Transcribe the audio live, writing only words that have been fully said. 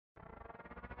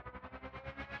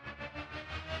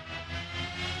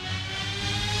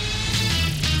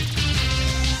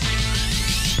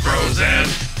and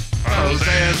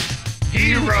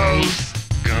heroes.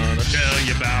 Gonna tell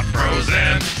you about bros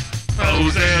and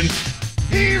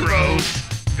heroes.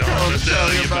 Gonna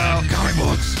tell you about comic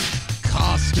books,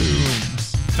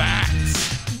 costumes,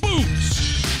 facts,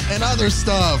 Boots. and other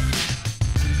stuff.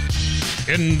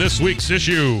 In this week's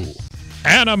issue,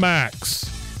 AniMax.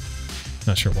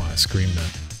 Not sure why I screamed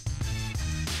that.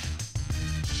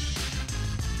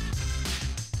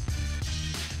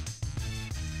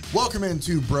 Welcome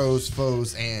into Bros,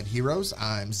 Foes, and Heroes.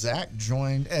 I'm Zach,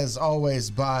 joined as always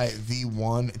by the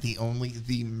one, the only,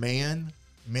 the man,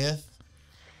 myth,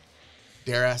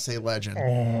 dare I say legend,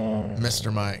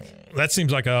 Mr. Mike. That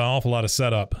seems like an awful lot of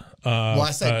setup. Well,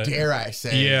 I said dare I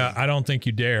say. Yeah, I don't think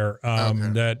you dare. Okay.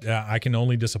 That I can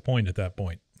only disappoint at that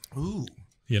point. Ooh.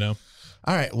 You know?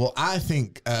 All right. Well, I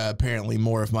think apparently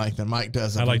more of Mike than Mike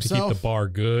does of I like himself. to keep the bar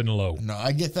good and low. No,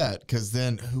 I get that, because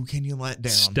then who can you let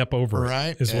down? Step over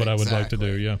right? it is what I would like to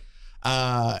do, yeah.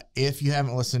 If you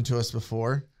haven't listened to us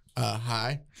before,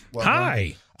 hi. Welcome.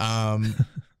 Hi.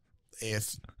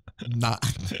 If not,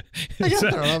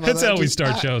 That's how we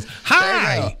start shows.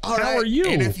 Hi. All How right. are you?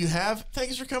 And if you have,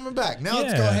 thanks for coming back. Now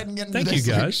let's go ahead and get into Thank this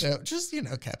you, guys. week's show. Just,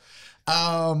 okay.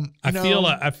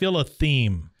 I feel a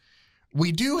theme.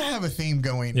 We do have a theme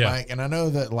going, Yeah. Mike, and I know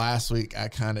that last week I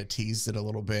kind of teased it a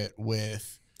little bit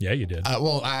with. Yeah, you did.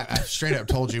 I straight up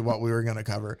told you what we were going to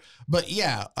cover. But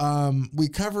yeah, we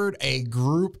covered a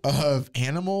group of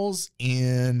animals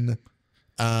in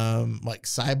like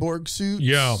cyborg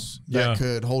suits that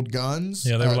could hold guns.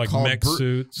 Yeah, they were like called mech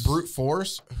suits. Brute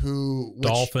force,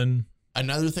 Dolphin.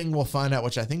 Another thing we'll find out,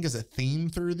 which I think is a theme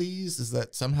through these, is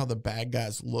that somehow the bad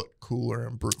guys look cooler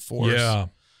in brute force. Yeah.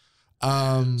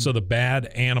 So the bad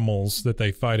animals that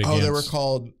they fight against. Oh, they were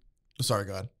called. Sorry,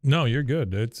 God. No, you're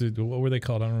good. What were they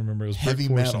called? I don't remember. It was Heavy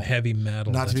brute force metal. and heavy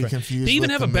metal. Not to be confused. They even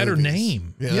with have the a better movies.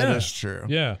 name. Yeah, that is true.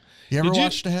 Yeah. You ever Did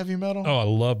watched a heavy metal? Oh, I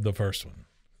love the first one.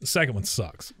 The second one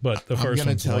sucks, but the first I'm going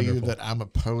one's to tell wonderful. you that I'm a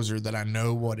poser, that I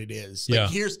know what it is. Yeah.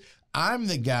 I'm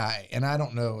the guy, and I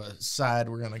don't know a side.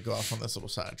 We're going to go off on this little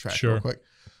side track Sure. real quick.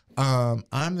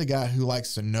 I'm the guy who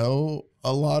likes to know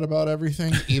a lot about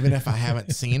everything, even if I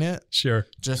haven't seen it. Sure.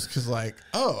 Just because, I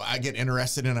get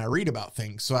interested and I read about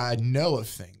things, so I know of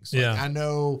things. Yeah. I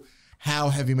know how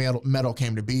heavy metal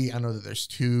came to be. I know that there's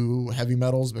two heavy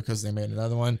metals because they made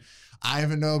another one. I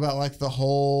even know about the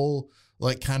whole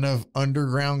kind of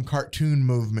underground cartoon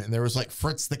movement. There was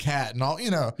Fritz the Cat and all.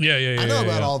 Yeah. I know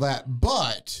about all that,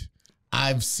 but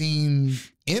I've seen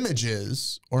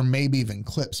images or maybe even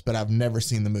clips, but I've never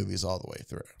seen the movies all the way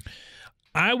through.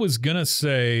 I was going to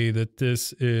say that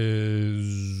this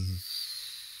is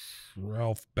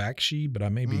Ralph Bakshi, but I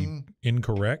may be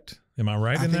incorrect. Am I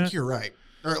right in that? I think you're right.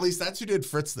 Or at least that's who did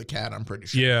Fritz the Cat, I'm pretty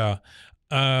sure. Yeah.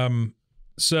 And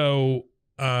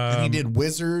he did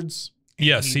Wizards.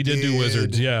 Yes, he did do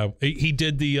Wizards. Yeah. He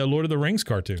did the Lord of the Rings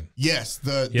cartoon. Yes.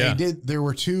 They did. There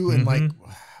were two and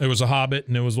There was a Hobbit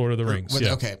and there was Lord of the Rings.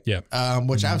 Okay. Yeah.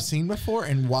 Which I've seen before.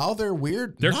 And while they're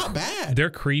weird, they're not bad. They're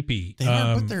creepy.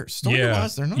 But they're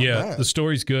story-wise, they're not bad. Yeah, the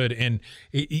story's good. And,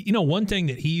 one thing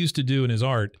that he used to do in his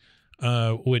art,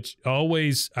 which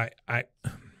always, I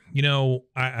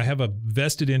have a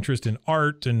vested interest in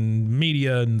art and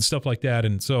media and stuff like that.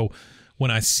 And so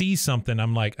when I see something,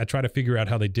 I'm like, I try to figure out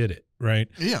how they did it. Right.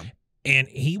 Yeah. And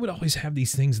he would always have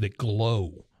these things that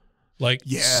glow.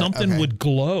 Something would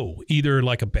glow, either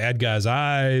like a bad guy's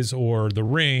eyes or the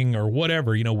ring or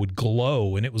whatever, would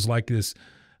glow. And it was like this,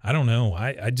 I don't know.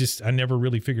 I never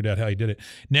really figured out how he did it.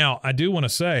 Now, I do want to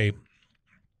say,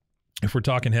 if we're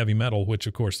talking heavy metal, which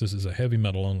of course this is a heavy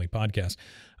metal only podcast.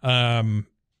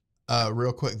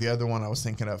 Real quick, the other one I was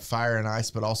thinking of, Fire and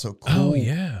Ice, but also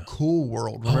Cool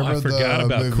World. Remember I forgot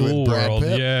about Cool World.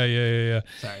 Pitt? Yeah.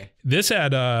 Sorry. This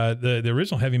had the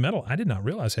original heavy metal. I did not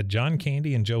realize had John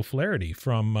Candy and Joe Flaherty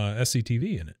from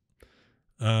SCTV in it.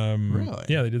 Really?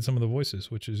 Yeah, they did some of the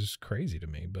voices, which is crazy to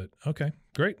me. But okay,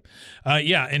 great.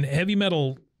 And Heavy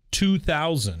Metal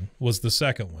 2000 was the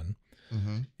second one,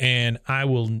 and I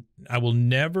will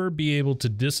never be able to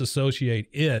disassociate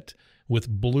it with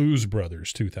Blues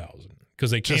Brothers 2000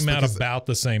 because they came out about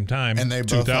the same time. And they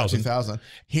both had 2000.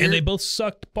 And they both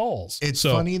sucked balls. It's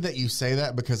funny that you say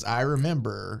that because I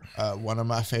remember one of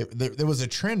my favorite. There was a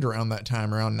trend around that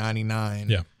time, around 99.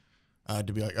 Yeah.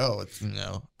 To be like, oh, it's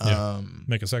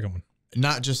make a second one.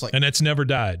 Not just and it's never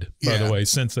died, by the way,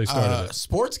 since they started it.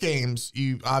 Sports games,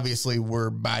 you obviously were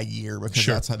by year because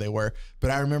that's how they were.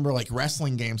 But I remember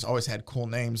wrestling games always had cool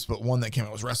names, but one that came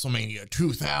out was WrestleMania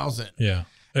 2000. Yeah.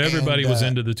 Everybody was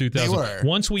into the 2000.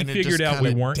 Once we figured out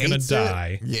we weren't going to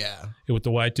die with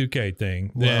the Y2K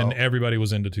thing, then everybody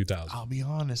was into 2000. I'll be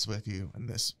honest with you, and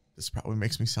this this probably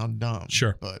makes me sound dumb.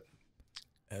 Sure. But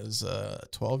as a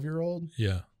 12-year-old,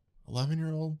 Yeah.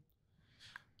 11-year-old,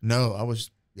 no, I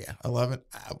was 11.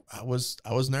 I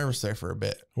was nervous there for a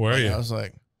bit. Were you? I was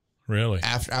like, really?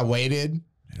 after I waited,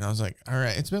 and I was like, all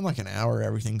right, it's been like an hour.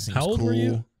 Everything seems cool. How old were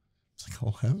you? It's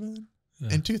like 11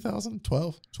 in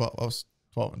 2012. 12. I was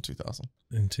 12 in 2000.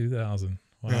 In 2000.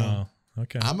 Wow. Yeah.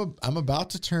 Okay. I'm about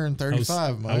to turn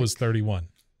 35. I was 31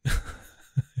 at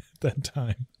that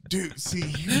time. Dude, see,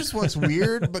 here's what's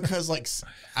weird because like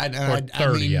I 30,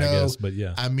 I mean, I no, guess, but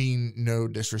yeah. I mean, no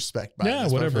disrespect by Yeah,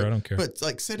 this, whatever. I don't care. But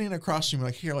like sitting across from you,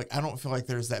 like here, like I don't feel like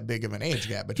there's that big of an age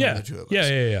gap between the two of us.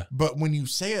 Yeah. But when you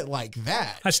say it like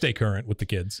that, I stay current with the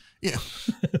kids. yeah.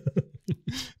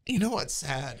 You know what's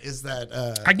sad is that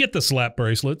I get the slap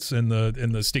bracelets and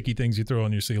the sticky things you throw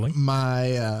on your ceiling.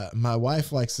 my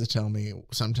wife likes to tell me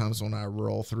sometimes when I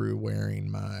roll through wearing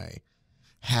my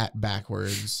hat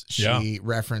backwards, she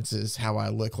references how I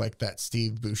look like that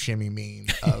Steve Buscemi meme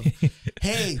of,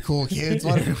 "Hey, cool kids,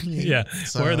 what are you?" Yeah,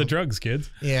 so, where are the drugs, kids?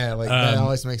 Yeah, like that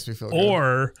always makes me feel good.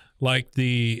 Or like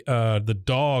the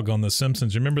dog on The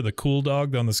Simpsons. You remember the cool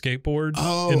dog on the skateboard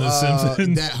in The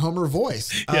Simpsons? That Homer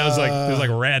voice. Yeah, it was like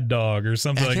a Rad Dog or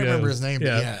something like that. I can't remember his name, but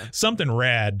yeah. Something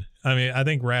rad. I mean, I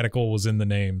think Radical was in the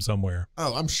name somewhere.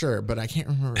 Oh, I'm sure, but I can't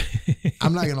remember.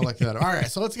 I'm not going to look that up. All right,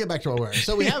 so let's get back to what we're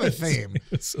So we have a theme.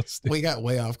 So we got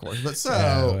way off course.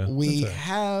 But we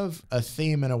have a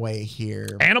theme in a way here.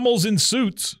 Animals in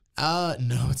suits.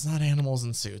 No, it's not animals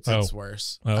in suits. It's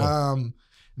worse. Oh.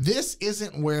 This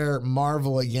isn't where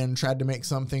Marvel again tried to make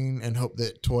something and hope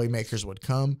that toy makers would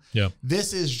come. Yeah.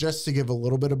 This is just to give a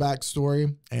little bit of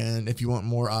backstory. And if you want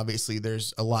more, obviously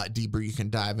there's a lot deeper you can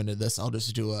dive into this. I'll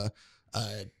just do a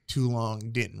too long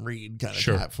didn't read kind of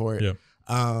type for it.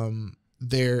 Yeah.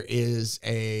 There is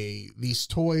these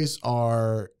toys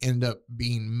end up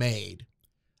being made.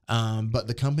 But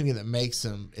the company that makes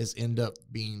them end up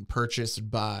being purchased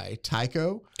by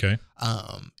Tyco. Okay.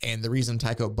 And the reason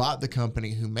Tyco bought the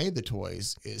company who made the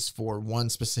toys is for one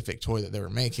specific toy that they were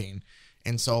making.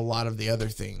 And so a lot of the other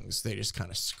things they just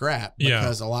kind of scrap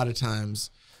because a lot of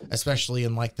times, especially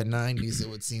in like the 90s, it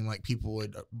would seem like people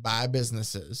would buy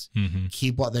businesses,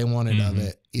 keep what they wanted of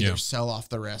it, either sell off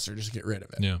the rest or just get rid of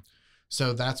it. Yeah.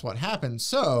 So that's what happened.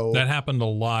 So that happened a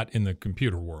lot in the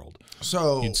computer world.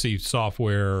 So you'd see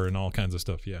software and all kinds of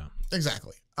stuff. Yeah,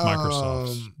 exactly.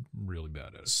 Microsoft's really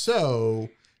bad at it. So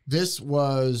this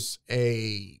was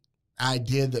a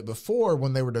idea that before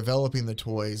when they were developing the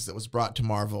toys that was brought to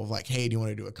Marvel, like, hey, do you want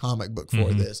to do a comic book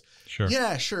for this? Sure.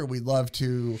 Yeah, sure. We'd love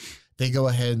to. They go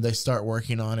ahead and they start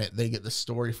working on it. They get the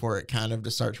story for it kind of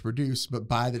to start to produce. But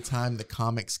by the time the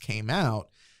comics came out,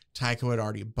 Tyco had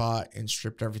already bought and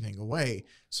stripped everything away.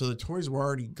 So the toys were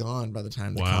already gone by the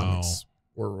time the comics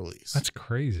were released. That's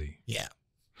crazy. Yeah.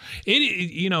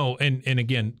 And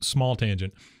again, small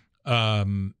tangent.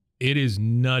 It is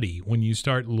nutty when you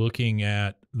start looking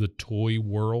at the toy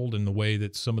world and the way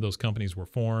that some of those companies were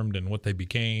formed and what they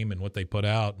became and what they put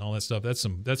out and all that stuff. That's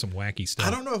some wacky stuff.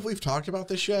 I don't know if we've talked about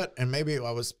this yet, and maybe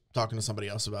I was talking to somebody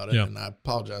else about it, and I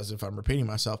apologize if I'm repeating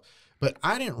myself, but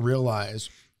I didn't realize,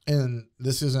 and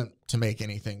this isn't to make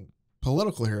anything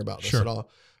political here about this at all,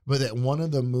 but that one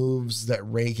of the moves that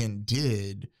Reagan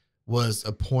did was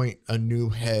appoint a new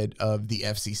head of the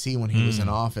FCC when he was in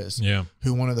office. Yeah.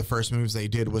 Who one of the first moves they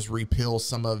did was repeal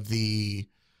some of the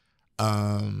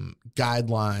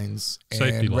guidelines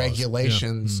Safety and laws.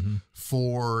 regulations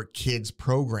for kids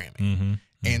programming.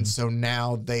 And so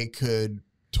now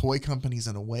toy companies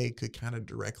in a way could kind of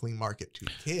directly market to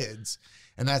kids.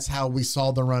 And that's how we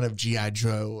saw the run of G.I.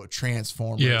 Joe,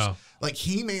 Transformers. Yeah. Like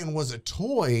He-Man was a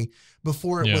toy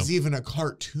before it was even a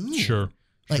cartoon. Sure.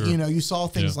 Like, you saw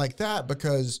things like that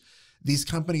because these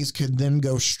companies could then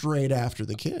go straight after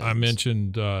the kids. I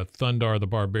mentioned Thundar the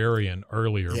Barbarian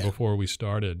earlier before we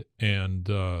started, and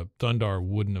Thundar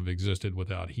wouldn't have existed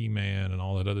without He-Man and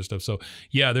all that other stuff. So,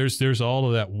 yeah, there's all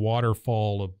of that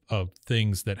waterfall of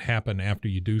things that happen after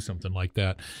you do something like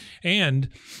that. And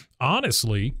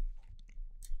honestly,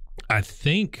 I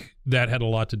think that had a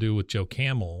lot to do with Joe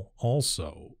Camel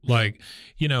also. Like,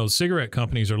 cigarette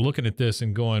companies are looking at this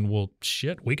and going, well,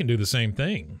 shit, we can do the same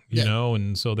thing, you know?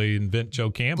 And so they invent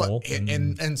Joe Camel.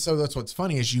 And so that's what's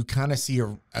funny is you kind of see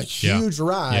a huge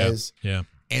rise. Yeah.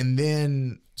 And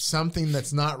then something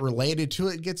that's not related to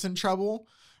it gets in trouble.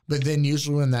 But then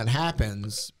usually when that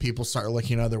happens, people start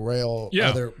looking other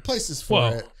places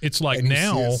for it. It's like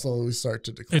now it slowly start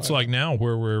to decline. It's like now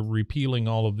where we're repealing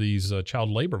all of these child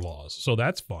labor laws. So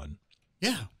that's fun.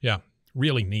 Yeah. Yeah.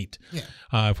 Really neat. Yeah.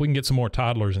 If we can get some more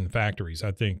toddlers in factories,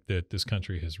 I think that this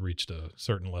country has reached a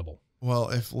certain level. Well,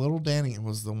 if little Danny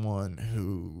was the one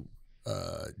who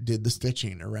did the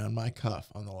stitching around my cuff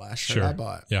on the last shirt I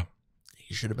bought. Yeah.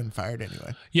 He should have been fired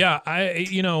anyway. Yeah,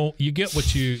 you get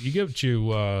what you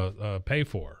pay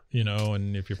for,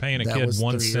 and if you're paying a kid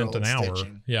 1 cent an hour,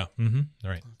 stitching. Yeah,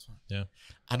 right, yeah.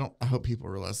 I hope people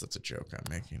realize that's a joke I'm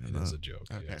making. It is a joke.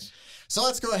 Okay, yes. so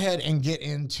let's go ahead and get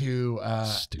into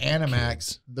AniMax.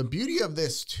 Kids. The beauty of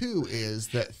this too is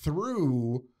that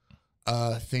through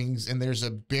things, and there's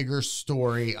a bigger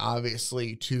story,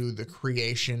 obviously, to the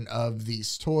creation of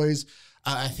these toys.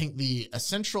 I think the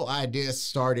essential idea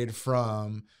started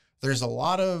from there's a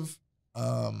lot of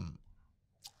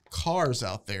cars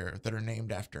out there that are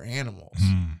named after animals.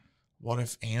 What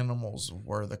if animals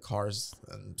were the cars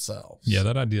themselves? Yeah,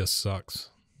 that idea sucks.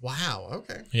 Wow.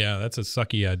 Okay. Yeah, that's a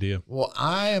sucky idea. Well,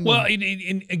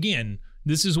 and again,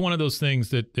 this is one of those things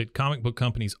that comic book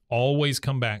companies always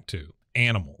come back to: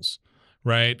 animals.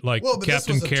 Right, like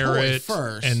Captain Carrot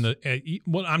and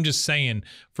I'm just saying,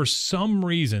 for some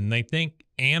reason they think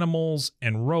animals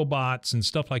and robots and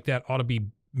stuff like that ought to be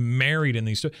married in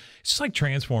these. It's just like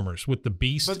Transformers with the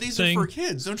Beast. But these thing. are for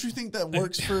kids. Don't you think that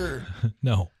works for?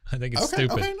 No, I think it's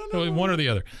stupid. Okay, no. One or the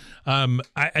other.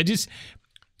 I just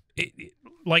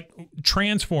like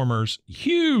Transformers,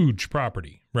 huge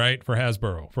property, right, for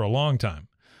Hasbro for a long time.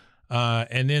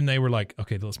 And then they were like,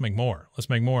 okay, let's make more.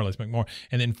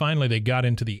 And then finally they got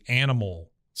into the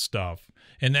animal stuff.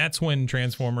 And that's when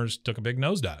Transformers took a big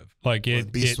nosedive. Like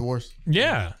Beast Wars.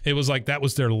 Yeah. It was like that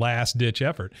was their last ditch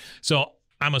effort. So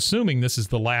I'm assuming this is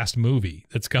the last movie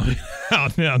that's coming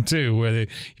out now too, where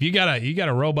if you got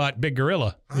a robot big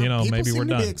gorilla, maybe we're done. People seem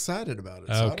to be excited about it.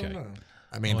 So okay. I don't know.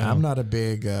 I mean, I'm not a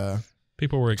big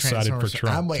people were excited for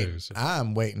Trump too. So.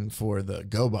 I'm waiting for the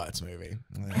GoBots movie.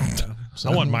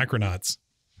 I want Micronauts.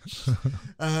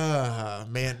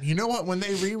 Man, you know what? When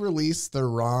they re-release the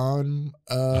ROM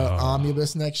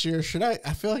omnibus next year,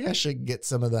 I feel like I should get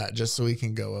some of that just so we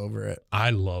can go over it. I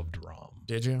loved ROM.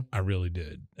 Did you? I really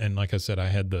did. And like I said, I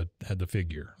had the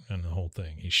figure and the whole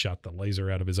thing. He shot the laser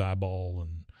out of his eyeball,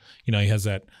 and he has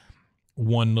that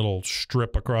one little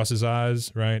strip across his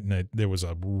eyes, right? And there was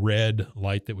a red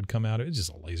light that would come out. It was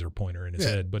just a laser pointer in his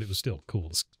head, but it was still cool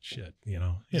as shit, He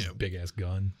had a big ass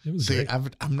gun. It was great.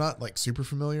 I'm not like super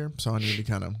familiar, so I need to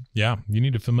kind of you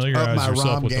need to familiarize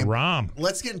yourself with the ROM.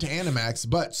 Let's get into AniMax.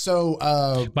 But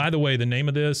so by the way, the name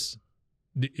of this,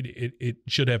 it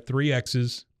should have 3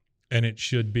 X's. And it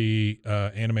should be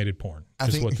animated porn.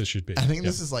 Is what this should be. I think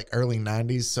this is like early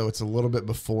 90s, so it's a little bit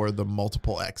before the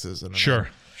multiple X's. Sure.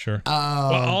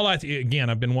 Well, I've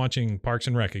been watching Parks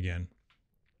and Rec again,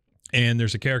 and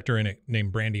there's a character in it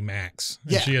named Brandy Max.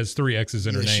 And she has 3 X's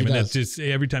in her name, and that's just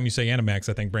every time you say AniMax,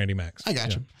 I think Brandy Max. I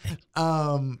got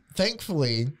you.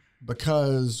 Thankfully,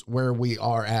 because where we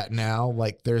are at now,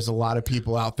 like there's a lot of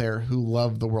people out there who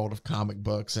love the world of comic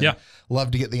books and love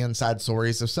to get the inside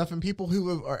stories of stuff, and people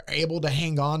who are able to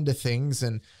hang on to things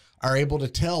and are able to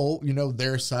tell,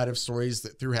 their side of stories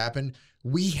that happened.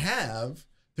 We have,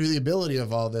 through the ability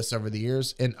of all this over the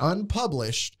years, an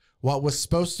unpublished, what was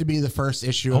supposed to be the first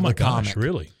issue of the comic.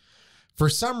 Really? For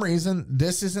some reason,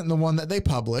 this isn't the one that they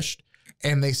published,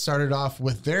 and they started off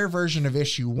with their version of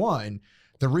issue 1.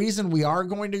 The reason we are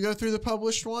going to go through the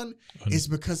published one is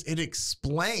because it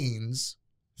explains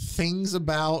things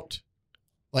about,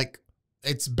 like,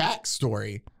 its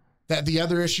backstory that the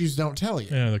other issues don't tell you.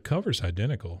 Yeah, the cover's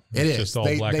identical. It's just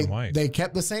all black and white. They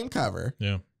kept the same cover.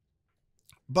 Yeah.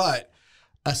 But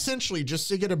essentially, just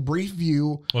to get a brief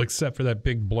view. Well, except for that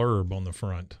big blurb on the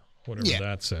front. Whatever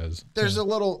that says. There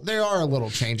are a little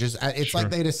changes. It's like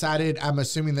they decided, I'm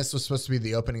assuming this was supposed to be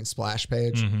the opening splash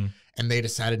page, and they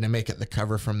decided to make it the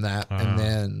cover from that, and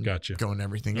then go into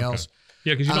everything else.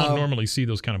 Yeah, because you don't normally see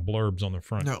those kind of blurbs on the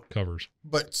front covers.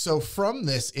 But so from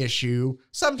this issue,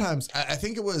 sometimes, I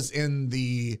think it was in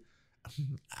the,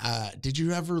 did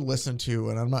you ever listen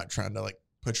to, and I'm not trying to like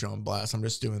put you on blast, I'm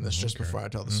just doing this just before I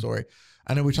tell the story.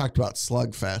 I know we talked about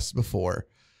Slugfest before.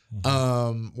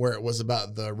 Where it was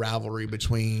about the rivalry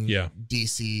between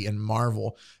DC and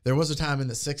Marvel. There was a time in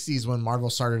the 60s when Marvel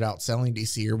started out selling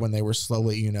DC, or when they were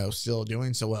slowly, still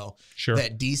doing so well,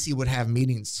 that DC would have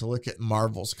meetings to look at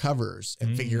Marvel's covers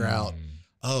and figure out,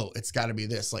 oh, it's got to be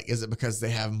this. Like, is it because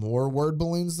they have more word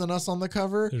balloons than us on the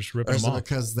cover? Or is it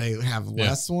because they have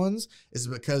less ones? Is it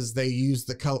because they use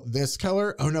this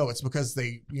color? Oh, no, it's because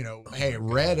they,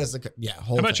 red as a,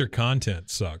 How about your content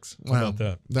sucks? How about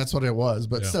that? That's what it was.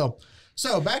 But still,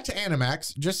 so back to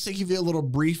AniMax, just to give you a little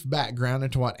brief background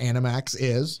into what AniMax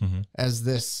is, as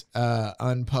this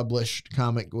unpublished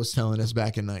comic was telling us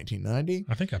back in 1990.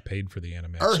 I think I paid for the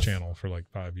AniMax channel for like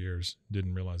 5 years.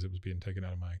 Didn't realize it was being taken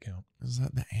out of my account. Is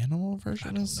that the animal version?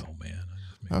 I don't know, man.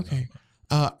 Okay.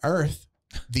 Earth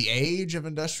the age of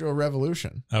industrial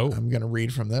revolution. Oh. I'm going to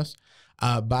read from this.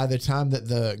 By the time that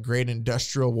the great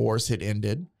industrial wars had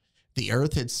ended, the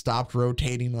Earth had stopped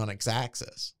rotating on its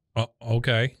axis.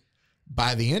 Okay.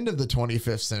 By the end of the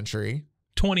 25th century,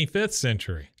 25th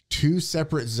century, two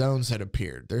separate zones had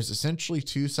appeared. There's essentially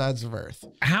two sides of Earth.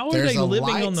 How are There's they a living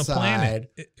light on the side.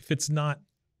 planet if it's not?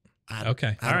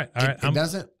 Okay. All right.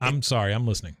 I'm sorry. I'm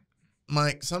listening.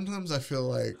 Mike, sometimes I feel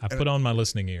like I put on my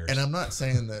listening ears. And I'm not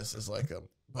saying this as like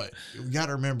but we got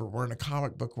to remember we're in a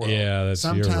comic book world. Yeah, you're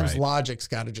sometimes right. logic's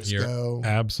got to just go.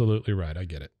 Absolutely right. I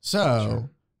get it. So,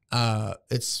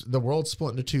 it's the world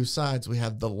split into two sides. We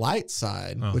have the light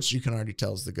side, which you can already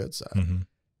tell is the good side,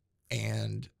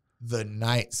 and the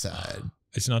night side.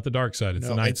 It's not the dark side. It's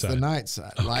the night side. It's the night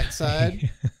side. Okay. Light side,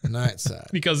 night side.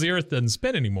 Because the Earth doesn't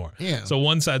spin anymore. Yeah. So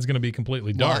one side's going to be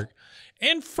completely dark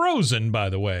and frozen, by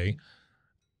the way.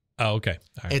 Oh, okay.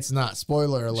 All right. It's not,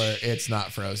 spoiler alert, it's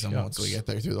not frozen once we get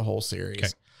there through the whole series. Okay.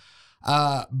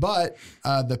 But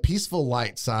the peaceful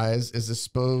light side is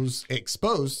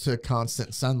exposed to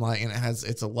constant sunlight, and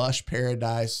it's a lush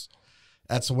paradise.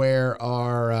 That's where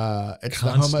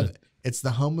it's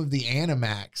the home of the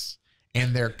AniMax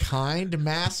and their kind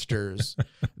masters,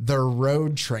 their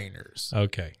road trainers.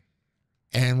 Okay.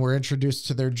 And we're introduced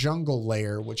to their jungle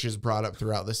lair, which is brought up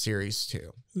throughout the series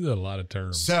too. There's a lot of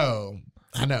terms. So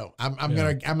I know I'm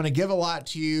gonna give a lot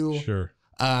to you. Sure.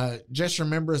 Just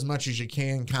remember as much as you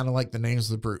can, kind of like the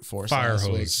names of the brute force. Fire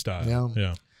hose style.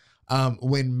 Yeah.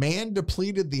 When man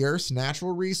depleted the Earth's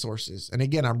natural resources, and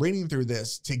again, I'm reading through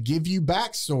this to give you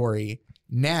backstory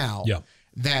now. Yeah.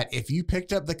 That if you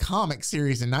picked up the comic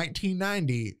series in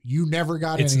 1990, you never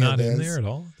got any of this. It's not in there at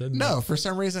all? No, for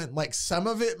some reason, like some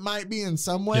of it might be in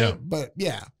some way, but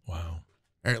yeah. Wow.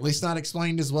 Or at least not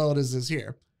explained as well as is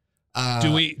here.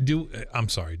 Do we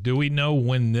know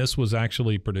when this was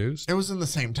actually produced? It was in the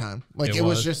same time. Like it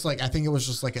was just like, I think it was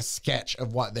just like a sketch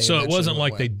of what they. So it wasn't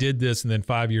like they did this and then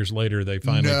 5 years later they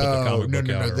finally put the comic book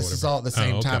out. No. This is all at the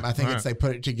same time. I think they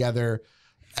put it together.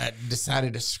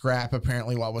 Decided to scrap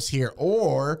apparently what was here,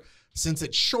 or since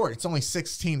it's short, it's only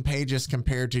 16 pages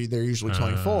compared to they're usually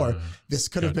 24. This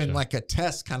could have been like a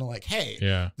test, kind of like,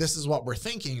 hey, this is what we're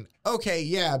thinking. Okay,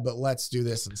 yeah, but let's do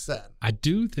this instead. I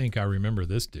do think I remember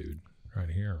this dude right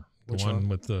here, the one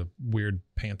with the weird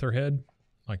panther head,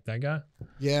 like that guy.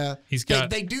 Yeah, he's got.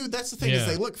 They do. That's the thing is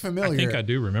they look familiar. I think I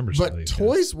do remember. Some but of these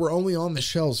toys guys. were only on the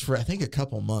shelves for I think a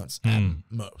couple months at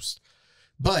most.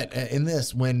 But in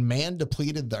this, when man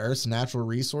depleted the Earth's natural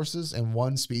resources and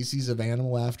one species of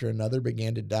animal after another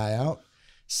began to die out,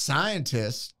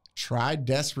 scientists tried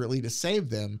desperately to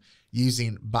save them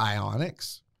using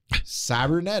bionics,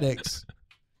 cybernetics,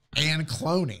 and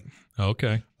cloning.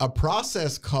 Okay. A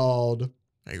process called,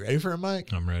 are you ready for it,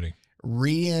 Mike? I'm ready.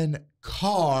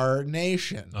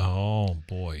 Reincarnation. Oh,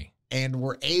 boy. And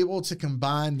we're able to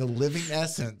combine the living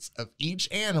essence of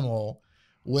each animal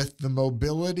with the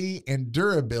mobility and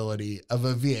durability of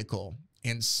a vehicle.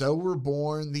 And so were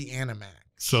born the AniMax.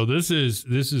 So this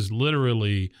is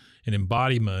literally an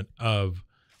embodiment of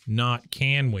not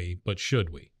can we, but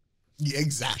should we? Yeah,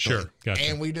 exactly. Sure. Gotcha.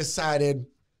 And we decided,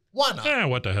 why not? Yeah,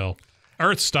 what the hell?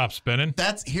 Earth stopped spinning.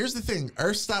 Here's the thing.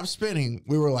 Earth stopped spinning.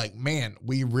 We were like, man,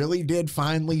 we really did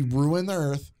finally ruin the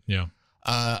Earth. Yeah.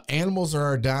 Animals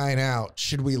are dying out.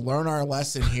 Should we learn our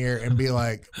lesson here and be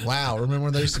like, wow, remember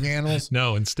when there used to be animals?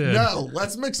 No, instead. No,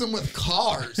 let's mix them with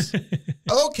cars.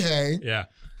 Okay. Yeah.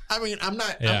 I mean, I'm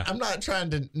not trying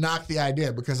to knock the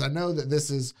idea because I know that this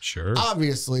is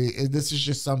obviously this is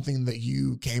just something that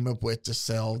you came up with to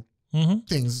sell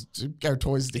things, or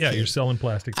toys to kids. You're selling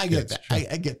plastic. I get that. Sure.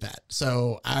 I get that.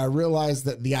 So I realize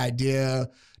that the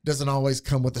idea doesn't always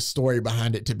come with a story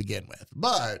behind it to begin with,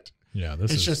 but yeah,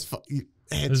 this is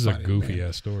a goofy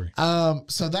ass story.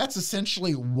 So that's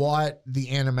essentially what the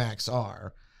AniMax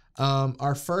are.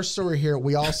 Our first story here,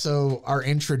 we also are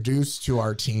introduced to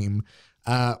our team.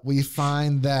 We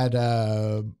find that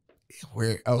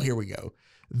here we go.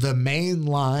 The main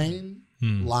lion,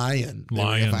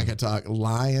 if I can talk,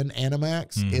 lion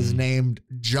AniMax is named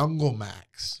Jungle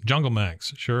Max. Jungle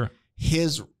Max, sure.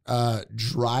 His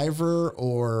driver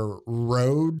or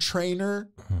road trainer,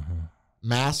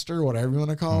 master, whatever you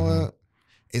want to call it,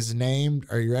 is named.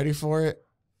 Are you ready for it?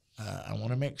 I want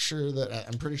to make sure that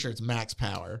I'm pretty sure it's Max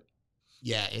Power.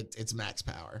 Yeah, it's Max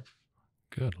Power.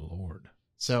 Good Lord.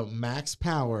 So Max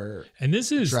Power, and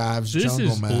this is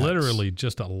Jungle Max. Literally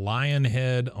just a lion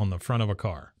head on the front of a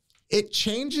car. It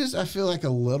changes, I feel like, a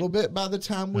little bit by the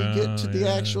time we get to the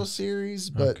actual series,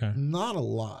 but not a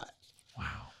lot.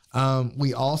 Wow.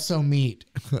 We also meet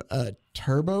a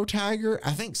Turbo Tiger.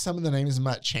 I think some of the names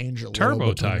might change a little bit.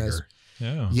 Turbo Tiger.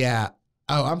 Yeah. Yeah.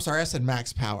 Oh, I'm sorry. I said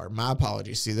max power. My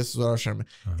apologies. See, this is what I was trying to.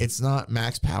 It's not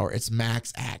max power. It's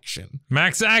max action.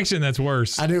 Max action. That's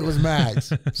worse. I knew it was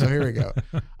max. So here we go.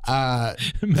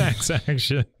 Max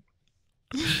action.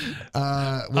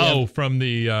 From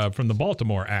the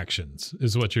Baltimore actions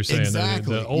is what you're saying.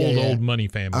 Exactly. The old money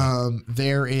family.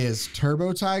 There is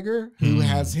Turbo Tiger, who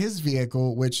has his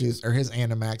vehicle, his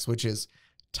AniMax, which is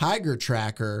Tiger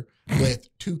Tracker with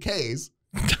 2 Ks.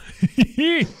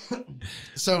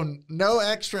 So no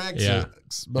extra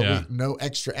X's, no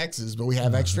extra X's, but we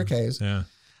have extra Ks. Yeah.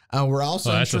 We're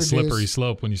also that's a slippery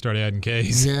slope when you start adding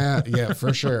Ks. Yeah,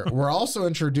 for sure. We're also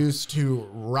introduced to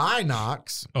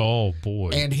Rhinox. Oh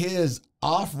boy. And his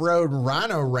off-road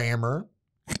Rhino Rammer.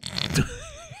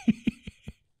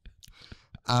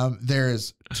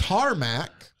 There's Tarmac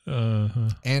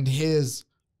and his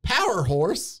Power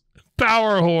Horse.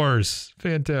 Power Horse.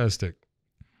 Fantastic.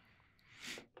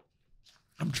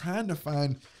 I'm trying to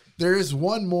find. There is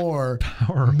one more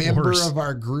member of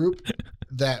our group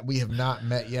that we have not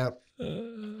met yet.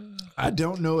 I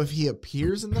don't know if he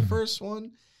appears in the first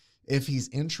one, if he's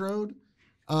introed.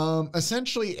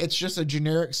 Essentially, it's just a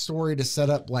generic story to set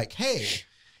up like, hey,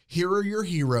 here are your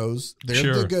heroes.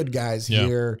 They're the good guys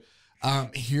here.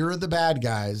 Here are the bad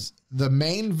guys. The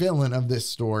main villain of this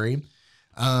story,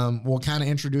 we'll kind of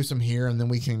introduce him here, and then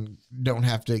we don't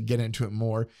have to get into it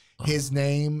more. His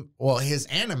name, his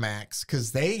AniMax,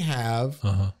 because they have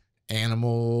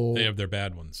animal. They have their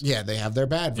bad ones. Yeah, they have their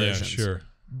bad versions. Yeah, sure.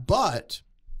 But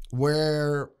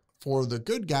where for the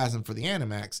good guys and for the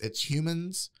AniMax, it's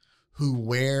humans who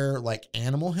wear like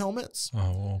animal helmets.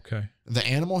 Oh, okay. The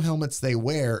animal helmets they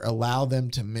wear allow them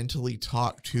to mentally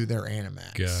talk to their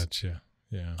AniMax. Gotcha.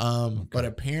 Yeah. But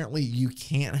apparently you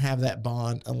can't have that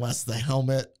bond unless the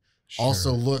helmet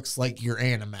also looks like your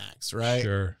AniMax, right?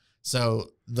 Sure. So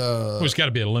there's got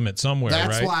to be a limit somewhere,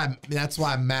 right? That's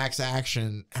why Max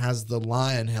Action has the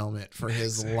lion helmet for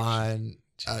his lion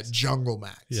Jungle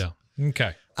Max. Yeah.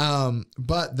 Okay.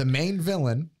 But the main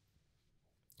villain,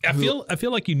 I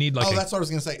feel like you need like. That's what I was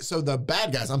gonna say. So the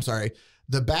bad guys. I'm sorry.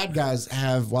 The bad guys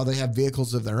while they have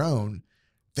vehicles of their own,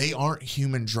 they aren't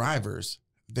human drivers.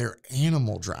 They're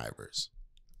animal drivers.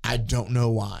 I don't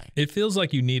know why. It feels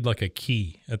like you need like a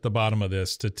key at the bottom of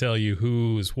this to tell you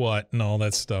who's what and all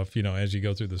that stuff, as you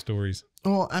go through the stories.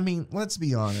 Well, I mean, let's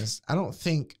be honest. I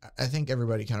think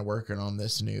everybody kind of working on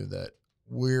this knew that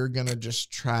we're going to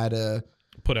just try to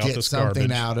put out get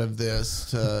something out of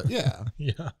this to, yeah.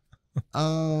 Yeah.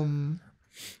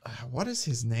 What is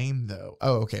his name though?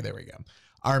 Oh, okay. There we go.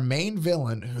 Our main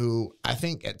villain, who I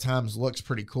think at times looks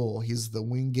pretty cool. He's the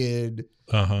winged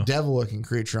devil-looking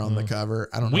creature on the cover.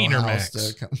 I don't know Wiener how Max.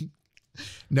 else to come.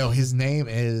 No, his name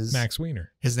is Max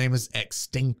Wiener. His name is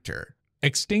Extinctor.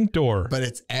 Extinctor. But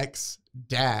it's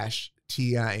X-Tinctor.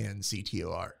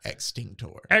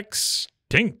 Extinctor.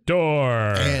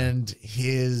 Extinctor. And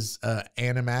his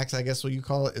AniMax, I guess what you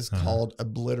call it, is called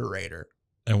Obliterator.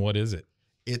 And what is it?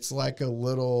 It's like a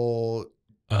little...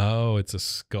 Oh, it's a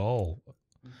skull.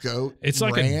 Goat. It's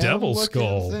like a devil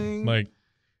skull. Thing. Like,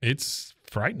 it's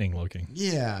frightening looking.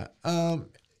 Yeah. And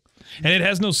it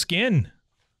has no skin.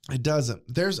 It doesn't.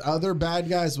 There's other bad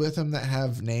guys with him that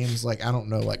have names like, I don't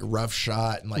know, like Rough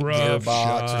Shot and like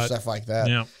Gearbox or stuff like that.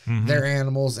 Yeah. Mm-hmm. They're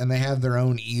animals and they have their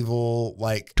own evil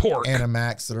like Torque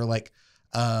AniMax that are like,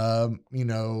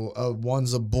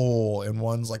 one's a bull and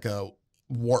one's like a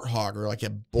warthog or like a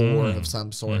boar of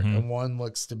some sort. And one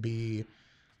looks to be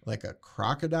like a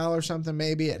crocodile or something.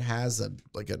 Maybe it has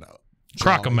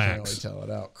Crocamax. Tell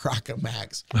it out.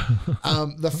 Crocamax.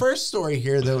 The first story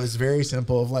here though is very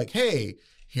simple of like, hey,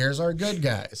 here's our good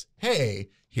guys. Hey,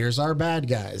 here's our bad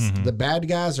guys. The bad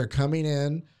guys are coming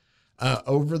in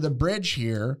over the bridge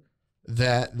here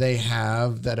that they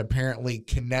have that apparently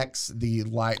connects the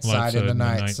light side and the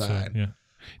night side. Yeah.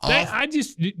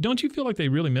 Don't you feel like they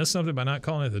really missed something by not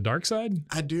calling it the dark side?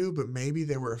 I do, but maybe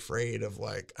they were afraid of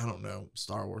like, I don't know,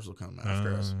 Star Wars will come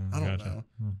after us. I don't know.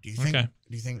 Do you think?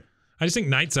 I just think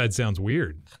night side sounds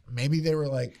weird. Maybe they were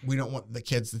like, we don't want the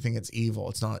kids to think it's evil.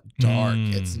 It's not dark.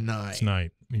 It's night. It's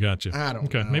night. Gotcha. I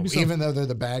don't know. Maybe so. Even though they're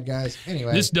the bad guys.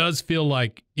 Anyway, this does feel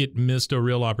like it missed a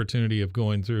real opportunity of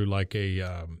going through like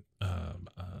a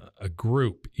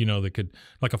group, that could,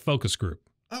 like a focus group.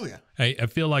 Oh, yeah. I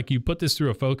feel like you put this through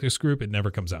a focus group, it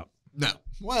never comes out. No.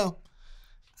 Well,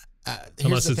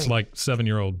 unless it's like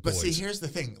 7-year-old boys. But see, here's the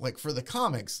thing. Like for the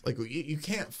comics, like you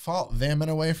can't fault them in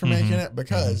a way for making it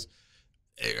because,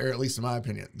 or at least in my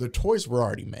opinion, the toys were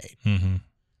already made.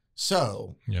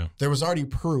 So there was already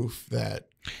proof that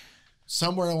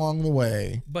somewhere along the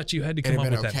way. But you had to come up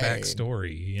with that okay.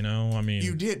 backstory, you know? I mean,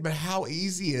 you did, but how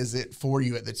easy is it for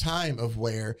you at the time of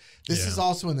where this is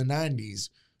also in the 90s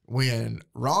when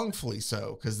wrongfully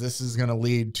so, because this is going to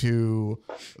lead to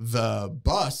the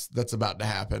bust that's about to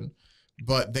happen.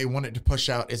 But they wanted to push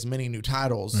out as many new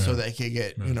titles so they could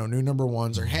get, you know, new number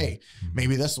ones or, hey,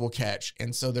 maybe this will catch.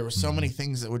 And so there were so many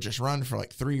things that would just run for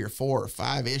like 3 or 4 or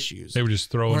 5 issues. They were just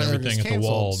throwing everything at the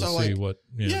wall to see what.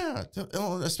 Yeah,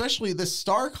 especially this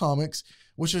Star Comics,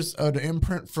 which is an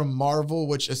imprint from Marvel,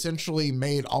 which essentially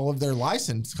made all of their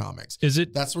licensed comics. Is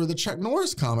it? That's where the Chuck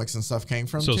Norris comics and stuff came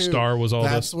from, so too. Star was all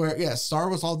That's where, Star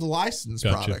was all the licensed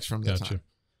products from the time.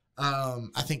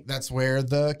 I think that's where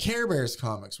the Care Bears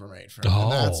comics were made from.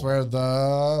 And that's where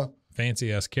the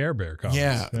fancy ass Care Bear comics.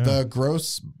 Yeah, the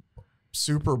gross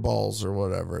Super Balls or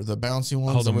whatever, the bouncy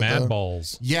ones. Oh, the Mad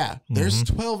Balls. Yeah, there's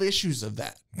 12 issues of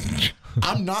that.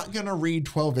 I'm not gonna read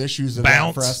 12 issues of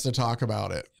that for us to talk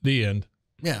about it. The end.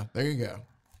 Yeah, there you go.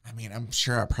 I mean, I'm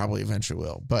sure I probably eventually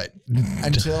will, but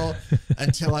until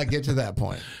I get to that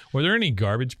point. Were there any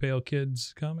Garbage Pail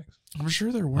Kids comics? I'm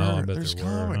sure there were. There's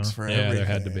comics for everything. Yeah, there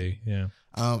had to be. Yeah.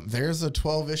 There's a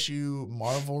 12-issue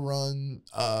Marvel run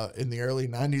in the early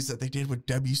 90s that they did with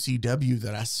WCW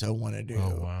that I so want to do.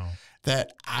 Oh, wow.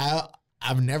 That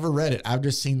I've never read it. I've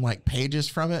just seen like pages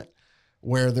from it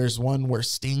where there's one where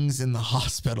Sting's in the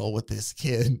hospital with this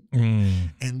kid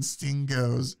and Sting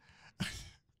goes,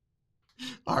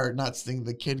 or not Sting,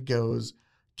 the kid goes,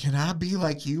 "Can I be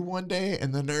like you one day?"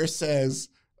 And the nurse says,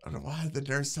 I don't know why the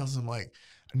nurse tells him like,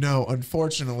 "No,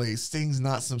 unfortunately, Sting's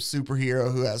not some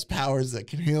superhero who has powers that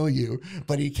can heal you,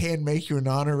 but he can make you an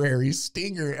honorary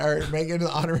Stinger or make it an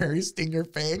honorary Stinger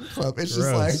fan club." It's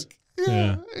just like,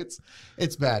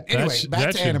 it's bad. Anyway,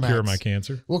 back to should AniMax. Cure my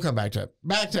cancer. We'll come back to it.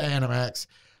 Back to AniMax.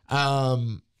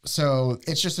 So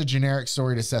it's just a generic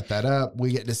story to set that up.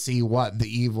 We get to see what the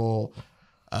evil,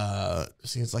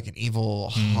 it's like an evil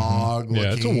hog.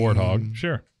 Yeah, it's a warthog.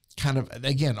 Sure. Kind of,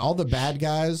 again, all the bad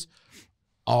guys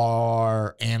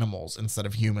are animals instead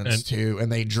of humans too,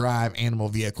 and they drive animal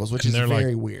vehicles, which is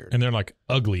very weird. And they're like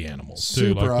ugly animals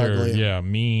too. Super like ugly. Yeah,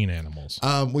 mean animals.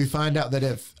 We find out that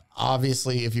if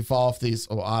you fall off these,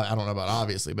 well, I don't know about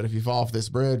obviously, but if you fall off this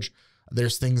bridge,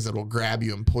 there's things that will grab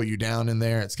you and pull you down in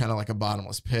there. It's kind of like a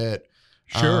bottomless pit.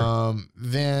 Sure.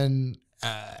 Then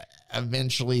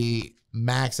eventually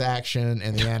Max Action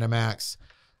and the AniMax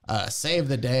save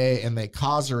the day, and they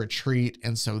cause a retreat.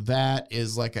 And so that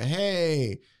is like a,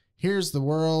 hey, here's the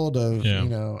world of,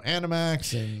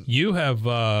 AniMax. And you have,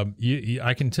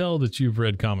 I can tell that you've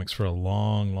read comics for a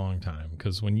long, long time,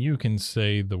 because when you can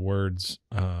say the words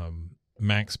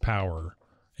Max Power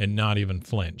and not even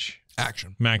flinch.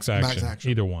 Max Action.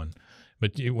 Either one.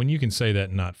 But when you can say that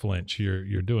and not flinch,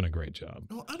 you're doing a great job.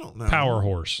 Well, I don't know. Power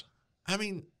Horse. I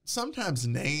mean, sometimes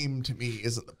name to me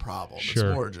isn't the problem. Sure.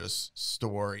 It's more just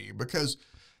story, because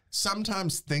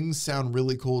sometimes things sound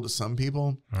really cool to some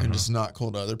people and just not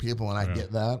cool to other people, and I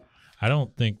get that. I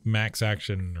don't think Max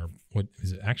Action, or what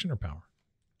is it, Action or Power?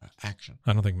 Action.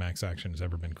 I don't think Max Action has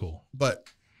ever been cool. But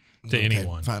to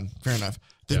anyone. Fine, fair enough.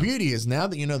 The beauty is now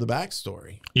that you know the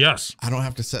backstory. Yes. I don't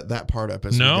have to set that part up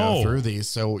as we go through these,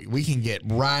 so we can get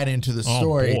right into the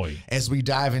story as we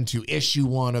dive into issue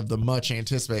 1 of the much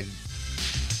anticipated.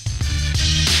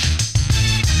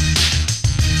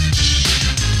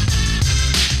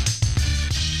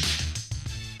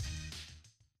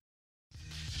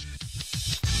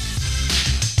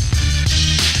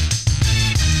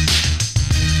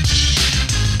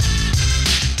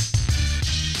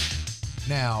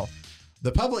 Now,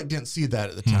 the public didn't see that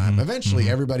at the time. Eventually,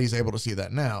 everybody's able to see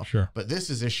that now. Sure. But this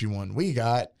is issue 1 we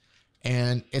got,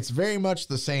 and it's very much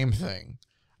the same thing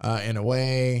in a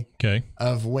way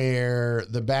of where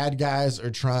the bad guys are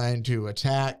trying to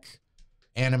attack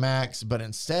AniMax, but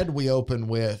instead we open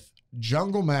with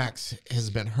Jungle Max has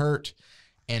been hurt,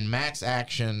 and Max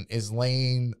Action is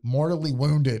laying mortally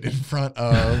wounded in front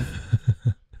of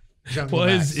Jungle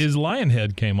Max. His lion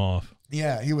head came off.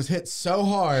 Yeah, he was hit so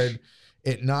hard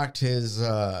it knocked his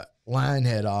lion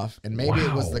head off, and maybe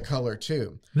it was the color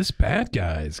too. This bad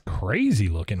guy is crazy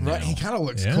looking now. Right, he kind of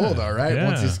looks cool though, right? Yeah,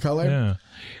 once he's colored. Yeah.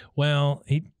 Well,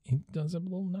 he does have a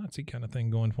little Nazi kind of thing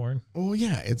going for him. Well,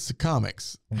 yeah, it's the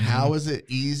comics. How is it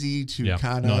easy to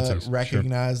kind of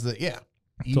recognize that? Yeah,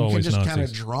 you can just kind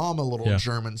of draw him a little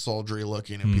German soldiery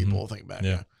looking, and people will think back.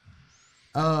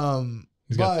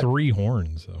 He's got 3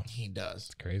 horns, though. He does.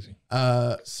 It's crazy.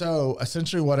 So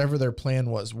essentially, whatever their plan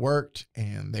was worked,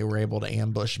 and they were able to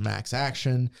ambush Max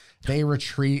Action. They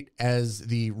retreat as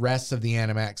the rest of the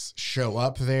AniMax show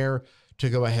up there to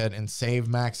go ahead and save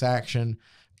Max Action.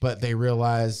 but they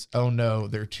realize, oh no,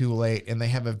 they're too late, and they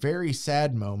have a very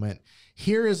sad moment.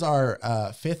 Here is our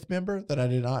fifth member that I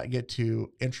did not get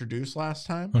to introduce last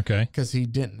time. Okay. Because he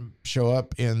didn't show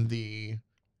up in the...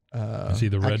 Is he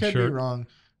the red I could shirt? be wrong.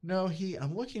 No,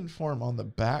 I'm looking for him on the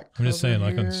back. I'm just saying,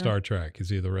 like on here. Star Trek, is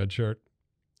he the red shirt?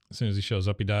 As soon as he shows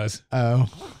up, he dies. Oh.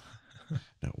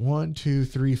 No, 1, 2,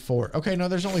 3, 4. Okay, no,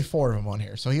 there's only 4 of them on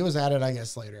here. So he was added, I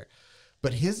guess, later.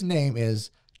 But his name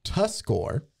is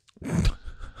Tuskor.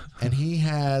 And he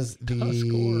has the...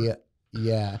 Tuskor.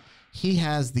 Yeah. He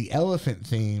has the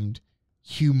elephant-themed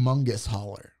humongous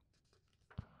hauler.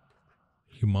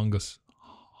 Humongous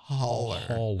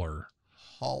Hauler.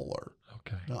 Hauler.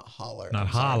 Okay. Not holler. Not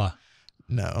I'm sorry. holla.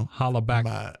 No. Holla back.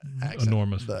 My accent.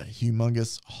 Enormous. The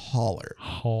humongous hauler.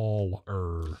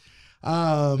 Hauler.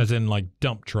 As in like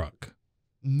dump truck.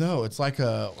 No, it's like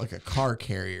a car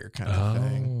carrier kind of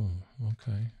thing. Oh,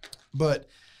 okay. But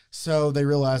so they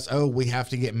realize, oh, we have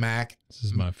to get Mac. This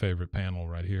is my favorite panel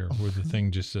right here, where the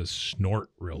thing just says snort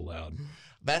real loud.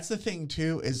 That's the thing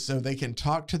too, is so they can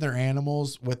talk to their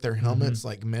animals with their helmets,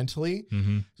 like mentally.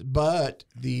 But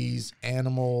these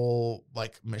animal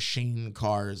like machine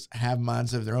cars have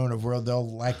minds of their own, of where they'll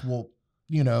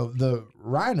the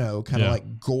rhino kind of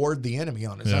like gored the enemy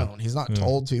on his own. He's not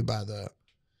told to by the.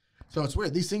 So it's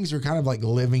weird. These things are kind of like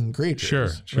living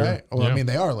creatures. Sure. Right? Well, I mean,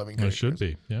 they are living creatures. It should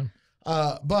be. Yeah.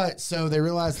 But so they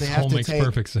realize they This have all to makes take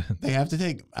perfect sense. They have to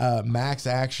take Max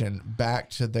Action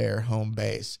back to their home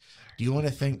base. Do you want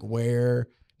to think where?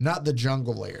 Not the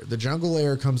jungle lair. The jungle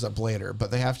lair comes up later,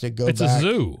 but they have to go. It's back. a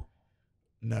zoo.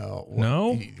 No.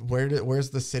 No. Where's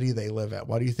the city they live at?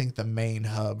 What do you think the main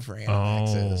hub for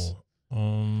AniMax is?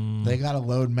 They got to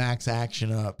load Max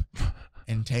Action up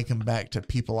and take him back to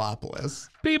Peopleopolis.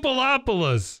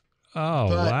 Peopleopolis. Oh,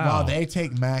 But wow. while they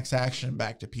take Max Action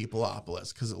back to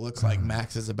Peopleopolis, because it looks like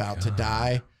Max is about to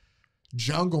die,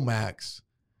 Jungle Max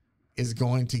is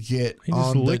going to get He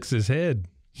just licks his head.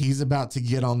 He's about to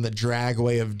get on the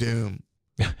dragway of doom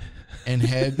and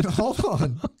head. Hold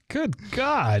on. Good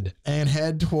God. And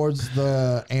head towards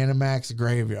the AniMax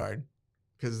graveyard,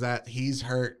 because he's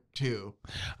hurt too.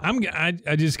 I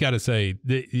just got to say,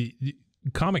 the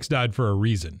comics died for a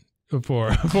reason. For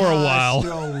a while. I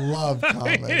still love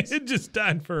comics. It just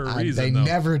died for a reason. They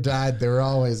never died. They were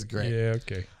always great. Yeah,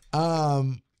 okay.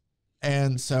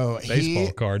 And so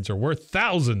baseball cards are worth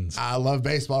thousands. I love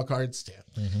baseball cards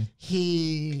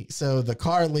too. So the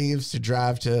car leaves to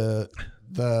drive to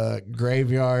the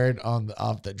graveyard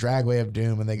off the dragway of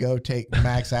doom, and they go take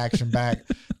Max Action back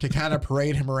to kind of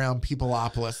parade him around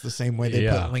Peopleopolis the same way they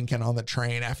put Lincoln on the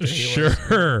train after he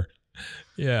was.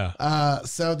 Yeah.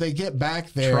 So they get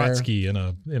back there. Trotsky in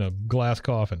a glass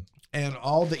coffin. And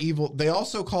all the evil, they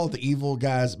also call the evil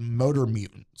guys motor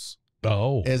mutants.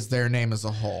 Oh. Is their name as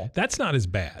a whole. That's not as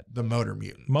bad. The motor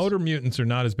mutants. Motor mutants are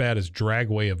not as bad as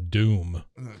Dragway of Doom.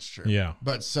 That's true. Yeah.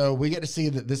 But so we get to see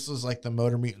that this was like the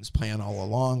motor mutants plan all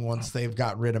along. Once they've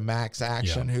got rid of Max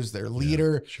Action, who's their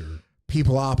leader,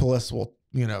 Peopleopolis will,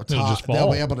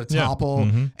 they'll be able to topple,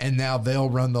 and now they'll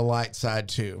run the light side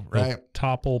too, right? They'll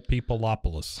topple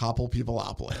Peopleopolis. Topple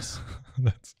Peopleopolis.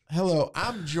 Hello,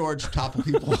 I'm George Topple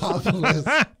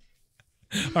Peopleopolis.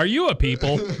 Are you a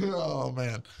people? Oh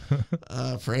man,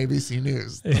 for ABC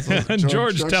News.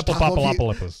 George Topple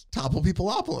Peopleopolis. Topple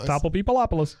Peopleopolis. Topple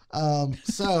Peopleopolis.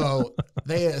 So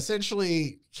they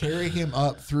essentially carry him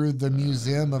up through the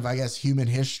Museum of, I guess, Human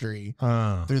History,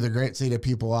 through the great city of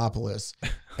Peopleopolis,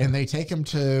 and they take him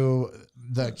to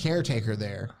the caretaker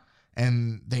there,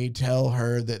 and they tell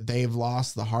her that they've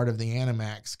lost the heart of the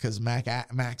AniMax because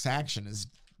Max Action has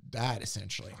died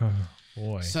essentially.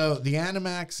 Boy. So the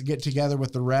AniMax get together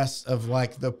with the rest of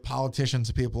like the politicians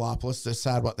of Peopleopolis to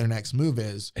decide what their next move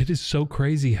is. It is so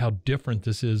crazy how different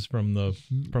this is from the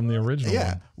original. Yeah.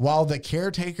 One. While the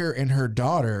caretaker and her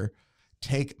daughter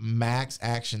take Max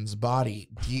Action's body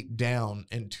deep down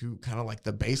into kind of like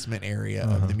the basement area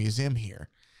of the museum here.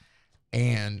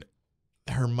 And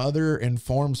her mother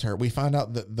informs her. We find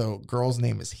out that the girl's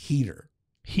name is Heater.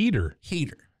 Heater.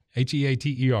 Heater.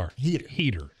 Heater.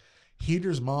 Heater.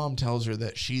 Heater's mom tells her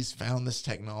that she's found this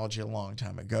technology a long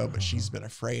time ago, but she's been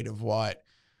afraid of what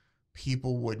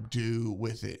people would do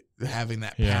with it, having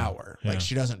that power. Like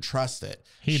she doesn't trust it.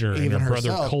 Heater and her brother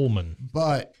Coleman.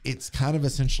 But it's kind of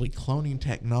essentially cloning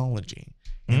technology.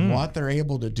 And what they're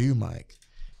able to do, Mike,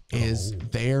 is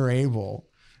they're able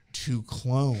to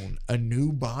clone a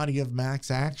new body of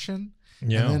Max Action.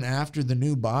 Yeah. And then after the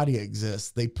new body exists,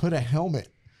 they put a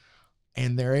helmet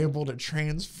and they're able to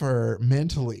transfer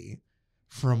mentally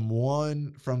from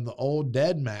the old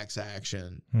dead Max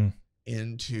Action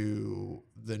into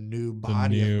the new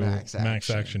body of Max Action. Max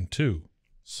Action 2.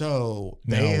 So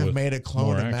Now they have with made a clone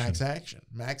more of action. Max Action.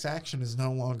 Max Action is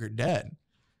no longer dead.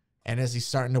 And as he's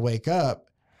starting to wake up,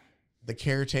 the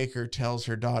caretaker tells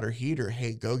her daughter Heater,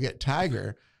 hey, go get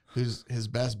Tiger, who's his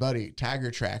best buddy,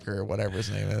 Tiger Tracker, or whatever his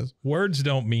name is. Words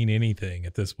don't mean anything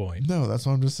at this point. No, that's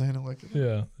what I'm just saying.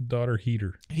 Yeah, daughter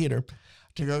Heater. Heater,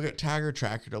 to go get Tiger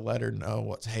Tracker to let her know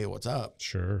what's up.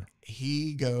 Sure.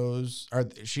 She goes,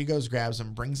 grabs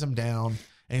him, brings him down,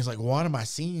 and he's like, what am I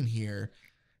seeing here?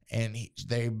 And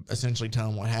they essentially tell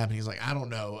him what happened. He's like, I don't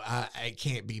know. I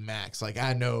can't be Max. Like,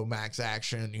 I know Max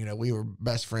Action. You know, we were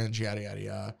best friends, yada, yada,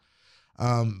 yada.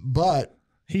 But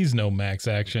he's no Max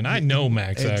Action. I know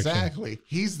Max Action. Exactly.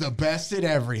 He's the best at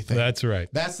everything. That's right.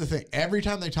 That's the thing. Every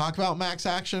time they talk about Max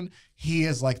Action, he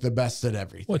is like the best at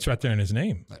everything. Well, it's right there in his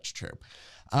name. That's true.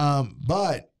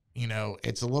 But you know,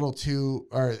 it's a little too,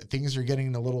 or things are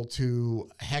getting a little too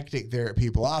hectic there at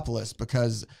Peopleopolis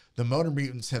because the Motor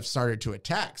Mutants have started to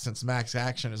attack since Max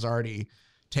Action is already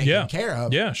taken care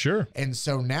of. Yeah, sure. And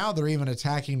so now they're even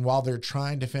attacking while they're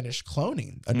trying to finish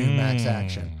cloning a new Max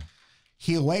Action.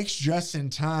 He awakes just in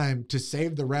time to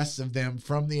save the rest of them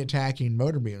from the attacking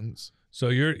Motor Mutants. So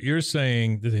you're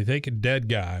saying that they take a dead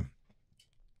guy,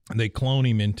 and they clone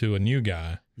him into a new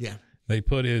guy. Yeah. They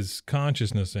put his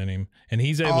consciousness in him, and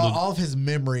he's able to all of his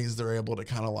memories. They're able to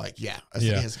kind of like,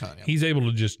 his content. He's able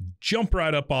to just jump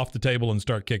right up off the table and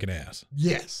start kicking ass.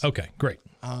 Yes. Okay, great.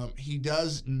 He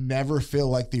does never feel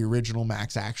like the original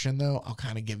Max Action, though. I'll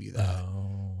kind of give you that.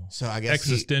 Oh, so I guess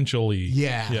existentially.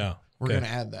 Yeah. We're gonna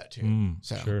add that too.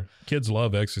 So sure, kids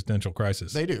love existential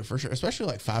crisis. They do for sure, especially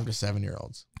like 5 to 7 year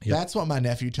olds. Yep. That's what my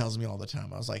nephew tells me all the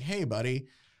time. I was like, "Hey, buddy,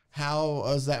 how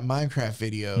was that Minecraft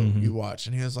video you watched?"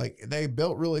 And he was like, "They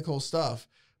built really cool stuff,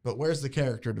 but where's the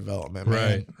character development?"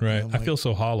 Man? Right. Like, I feel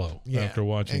so hollow after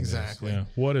watching exactly. this. Yeah.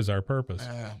 What is our purpose?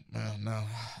 No,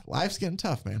 life's getting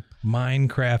tough, man.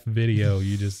 Minecraft video,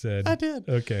 you just said. I did.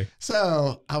 Okay.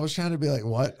 So I was trying to be like,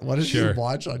 what does he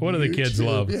watch on What YouTube? do the kids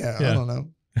love? Yeah, I don't know.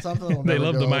 Something they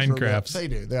love the Minecrafts. They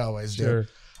do. They always do.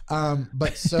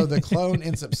 But so the clone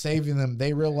ends up saving them.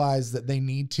 They realize that they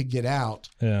need to get out.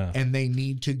 Yeah. And they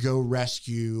need to go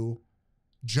rescue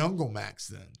Jungle Max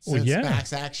then. Since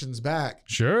Max Action's back.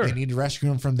 Sure. They need to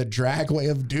rescue him from the dragway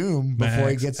of doom before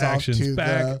he gets off to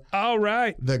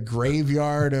the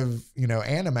graveyard of,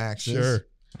 AniMaxes. Sure.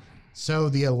 So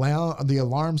the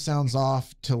alarm sounds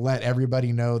off to let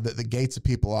everybody know that the gates of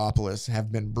Peopleopolis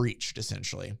have been breached,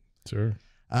 essentially. Sure.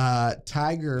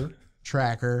 Tiger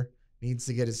Tracker needs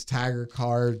to get his Tiger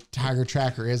car. Tiger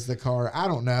Tracker is the car. I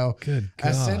don't know. Good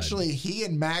God. Essentially, he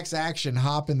and Max Action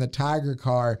hop in the Tiger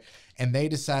car, and they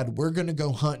decide we're going to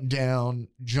go hunt down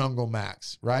Jungle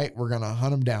Max, right? We're going to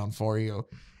hunt him down for you,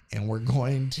 and we're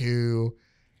going to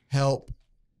help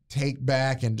take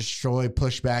back and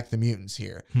push back the mutants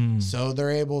here. So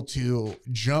they're able to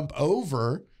jump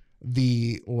over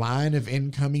the line of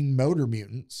incoming Motor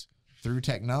Mutants through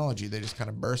technology. They just kind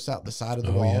of burst out the side of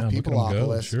the wall of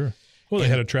Peopleopolis. Sure. Well, they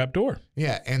had a trap door.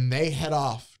 Yeah, and they head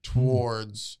off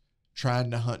towards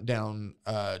trying to hunt down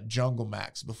Jungle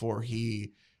Max before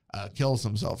he kills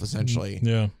himself, essentially.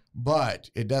 Yeah.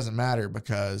 But it doesn't matter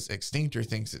because Extinctor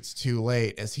thinks it's too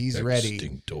late as he's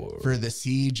ready for the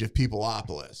siege of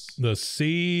Peopleopolis. The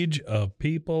siege of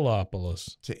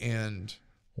Peopleopolis. To end.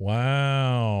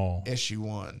 Wow. Issue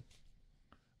 1.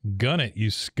 Gun it,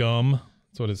 you scum.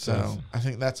 That's what it says. So I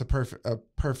think that's a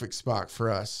perfect spot for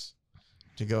us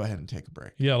to go ahead and take a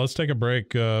break. Yeah, let's take a break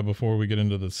before we get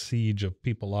into the siege of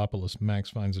Peopleopolis. Max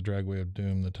finds the dragway of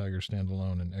doom, the Tiger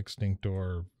standalone, and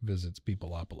Extinctor visits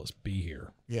Peopleopolis. Be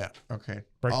here. Yeah, okay.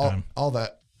 Break time. All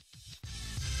that.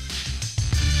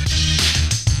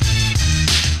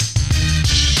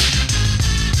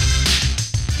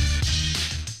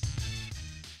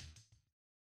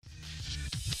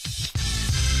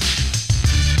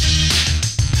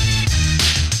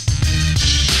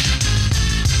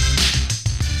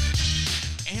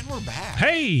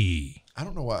 Hey, I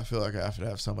don't know why I feel like I have to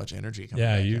have so much energy coming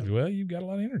yeah, back you've got a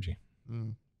lot of energy.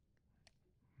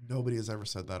 Nobody has ever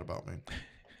said that about me.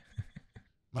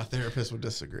 My therapist would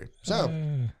disagree. So,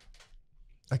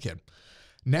 I kid.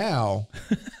 Now,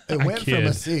 it went from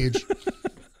a siege.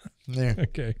 Yeah.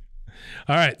 Okay.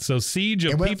 All right. So, siege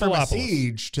of Peopleopolis. It went from a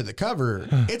siege to the cover.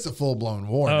 It's a full-blown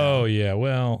war now. Oh, yeah.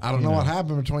 Well, I don't know what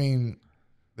happened between...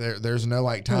 There's no,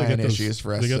 tie-in issues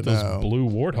for us to know. They got those blue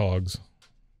warthogs.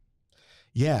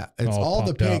 Yeah, it's all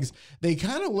the pigs. Out. They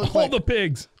kind of look all the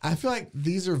pigs. I feel like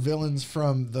these are villains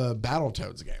from the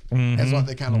Battletoads game. That's what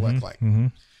they kind of look like.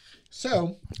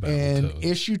 So, in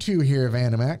issue 2 here of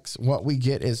AniMax, what we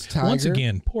get is Tiger. Once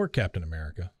again, poor Captain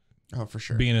America. Oh, for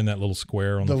sure. Being in that little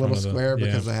square on the front little of square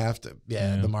because they have to.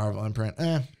 Yeah, the Marvel imprint.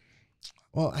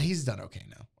 Well, he's done okay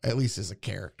now, at least as a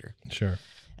character. Sure.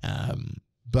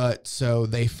 But so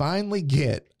they finally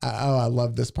get, I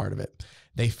love this part of it.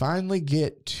 They finally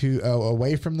get to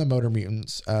away from the motor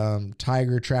mutants,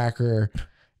 Tiger Tracker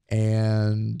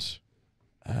and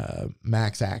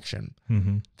Max Action.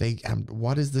 Mm-hmm.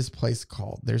 What is this place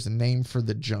called? There's a name for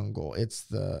the jungle.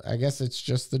 I guess it's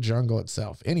just the jungle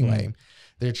itself. Anyway,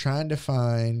 they're trying to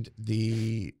find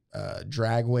the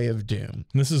Dragway of Doom.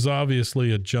 This is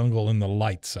obviously a jungle in the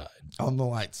light side. On the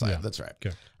light side, Yeah. that's right.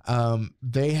 Okay.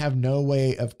 They have no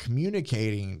way of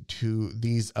communicating to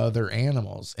these other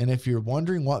animals. And if you're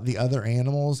wondering what the other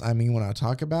animals I mean when I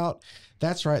talk about,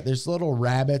 that's right. There's little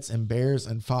rabbits and bears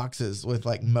and foxes with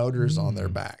like motors on their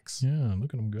backs. Yeah,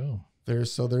 look at them go.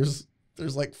 There's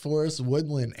like forest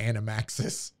woodland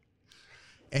animaxes.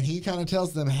 And he kind of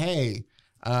tells them, hey,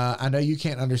 I know you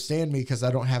can't understand me because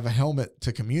I don't have a helmet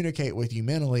to communicate with you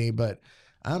mentally, but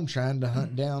I'm trying to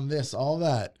hunt down this, all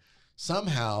that.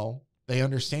 Somehow they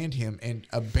understand him, and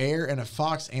a bear and a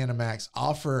fox animax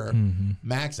offer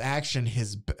Max Action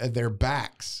their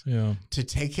backs to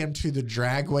take him to the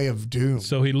Dragway of Doom.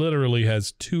 So he literally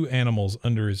has two animals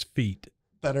under his feet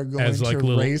That are going as like to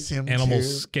little race him animal to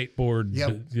skateboard.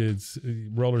 Yep. It's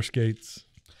roller skates.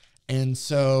 And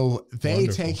so they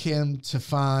Wonderful. take him to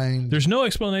find. There's no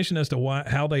explanation as to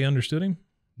how they understood him.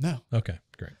 No, Okay,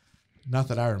 great. not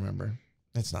that I remember.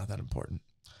 It's not that important.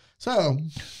 So,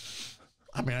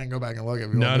 I mean, I can go back and look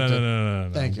if you want me to. No.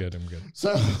 Thank I'm you. good. I'm good.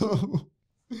 So,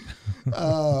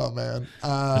 oh man,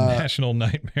 The national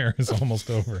nightmare is almost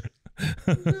over.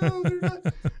 no, they're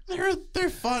not. They're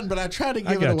fun, but I try to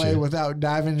I give it got away you. without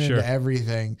diving Sure. into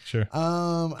everything. Sure.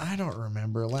 I don't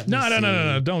remember. Let me No. see.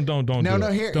 Don't. No, do no.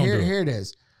 it. Here, Don't do it. here it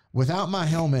is. Without my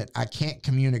helmet, I can't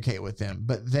communicate with them.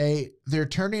 But they're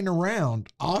turning around,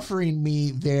 offering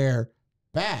me their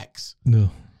backs. No.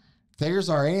 There's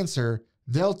our answer.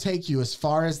 They'll take you as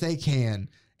far as they can,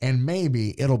 and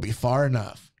maybe it'll be far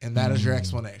enough. And that is your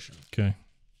explanation. Okay.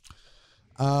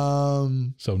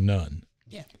 So none.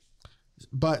 Yeah.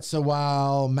 But so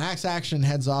while Max Action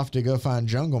heads off to go find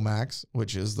Jungle Max,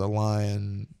 which is the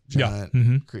lion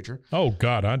giant creature. Oh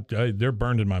God, they're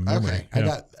burned in my memory. Okay. Yeah. I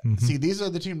got see, these are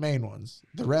the two main ones.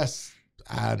 The rest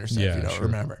I understand if you don't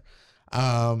remember.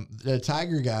 The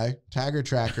Tiger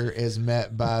Tracker is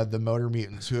met by the motor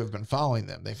mutants who have been following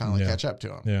them. They finally catch up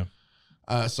to him.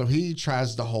 Yeah. So he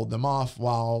tries to hold them off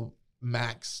while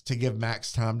give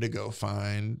Max time to go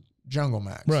find Jungle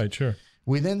Max. Right. Sure.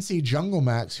 We then see Jungle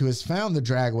Max, who has found the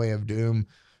Dragway of Doom,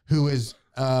 who is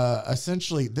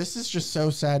essentially, this is just so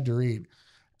sad to read.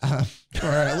 Or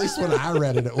at least when I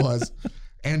read it, it was.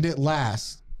 And at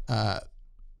last, the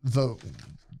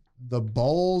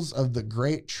boles of the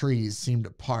great trees seem to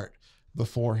part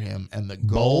before him, and the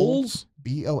Bowls?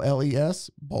 B-O-L-E-S,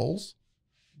 boles?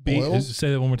 Boils?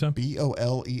 Say that one more time.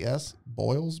 B-O-L-E-S,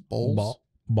 boils? Bowls?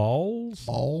 Balls?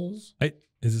 Balls?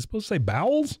 Is it supposed to say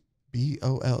bowels?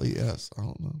 B-O-L-E-S. I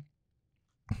don't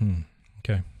know.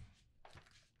 Okay.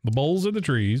 The bowls of the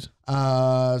trees.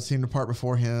 Seemed to part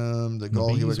before him. The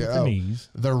goal he would bees with go. the knees.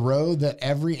 The road that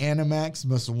every Animax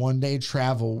must one day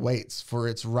travel waits for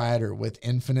its rider with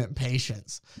infinite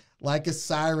patience. Like a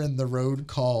siren, the road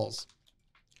calls.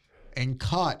 And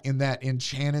caught in that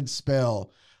enchanted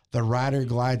spell, the rider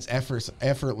glides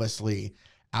effortlessly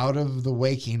out of the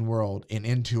waking world and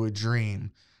into a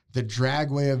dream. The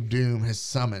Dragway of Doom has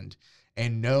summoned,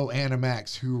 and no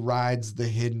Animax who rides the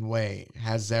hidden way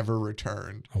has ever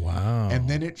returned. Wow. And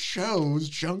then it shows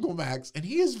Jungle Max, and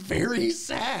he is very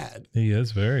sad. He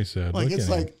is very sad. Like, Look it's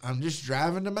at him. like, I'm just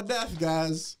driving to my death,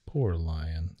 guys. Poor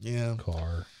lion. Yeah.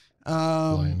 Car.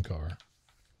 Um, Lion car.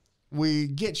 We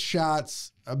get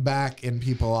shots back in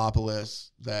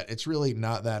Peopleopolis that it's really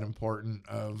not that important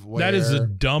of where. That is the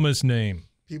dumbest name.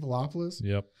 Peopleopolis?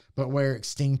 Yep. But where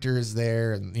Extinctor is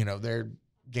there, and, you know, they're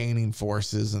gaining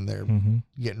forces and they're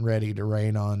getting ready to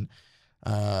rain on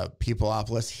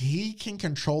Peopleopolis. He can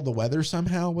control the weather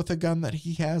somehow with a gun that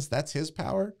he has. That's his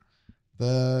power.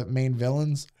 The main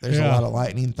villains, there's a lot of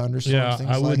lightning, thunderstorms,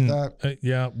 things like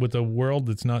that. With a world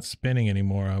that's not spinning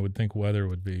anymore, I would think weather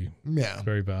would be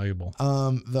very valuable.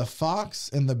 The fox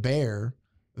and the bear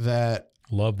that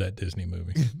Love that Disney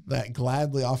movie. that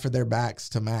gladly offered their backs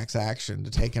to Max Action to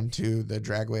take him to the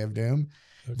Dragway of Doom.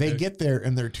 Okay. They get there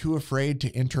and they're too afraid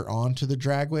to enter onto the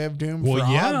Dragway of Doom for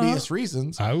obvious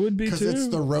reasons. I would be too. Because it's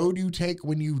the road you take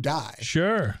when you die.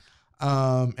 Sure.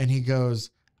 And he goes,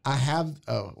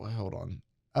 hold on.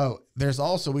 Oh, there's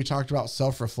also, we talked about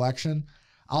self-reflection.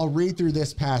 I'll read through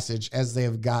this passage as they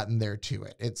have gotten there to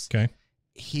it. It's okay.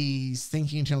 He's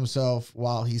thinking to himself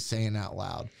while he's saying out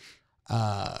loud.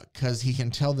 because he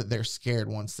can tell that they're scared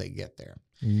once they get there.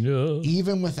 Yeah.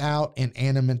 Even without an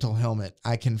animental helmet,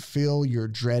 I can feel your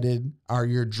dread,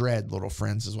 little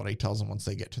friends, is what he tells them once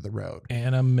they get to the road.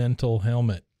 Animental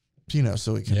helmet.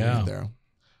 So he can read there.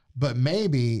 But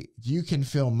maybe you can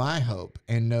feel my hope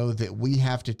and know that we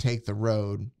have to take the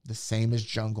road the same as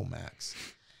Jungle Max.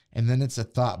 And then it's a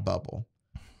thought bubble.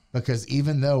 Because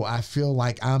even though I feel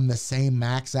like I'm the same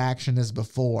Max Action as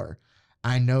before,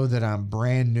 I know that I'm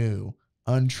brand new,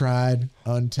 untried,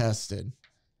 untested.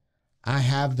 I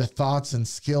have the thoughts and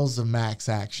skills of Max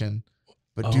Action,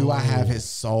 but do I have his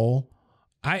soul?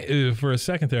 For a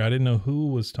second there, I didn't know who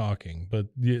was talking, but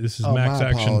this is Oh, Max my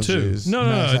Action 2. apologies. No,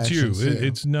 Max it's you. Action 2.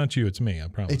 It's not you. It's me. I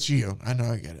promise. It's you. I know.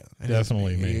 I get it.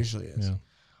 Definitely me. It usually is. Yeah.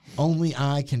 Only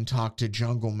I can talk to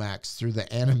Jungle Max through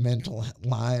the animental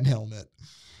lion helmet.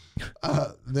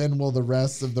 Then will the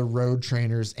rest of the road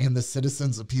trainers and the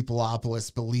citizens of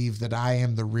Peopleopolis believe that I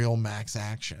am the real Max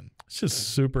Action. It's just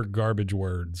super garbage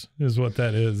words is what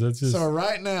that is. That's just So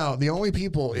right now, the only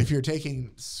people, if you're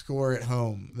taking score at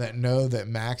home, that know that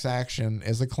Max Action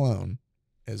is a clone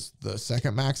is the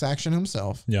second Max Action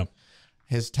himself. Yeah.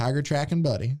 His Tiger Tracking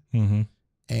buddy. Mm-hmm.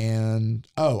 And,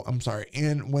 I'm sorry.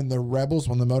 And when the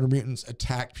Motor Mutants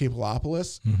attacked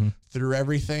Peopleopolis, through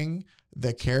everything,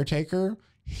 the caretaker,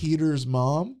 Heater's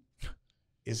mom,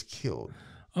 is killed.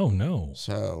 Oh no!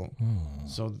 So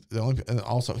the only, and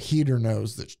also Heater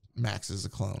knows that Max is a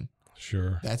clone.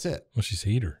 Sure, that's it. Well, she's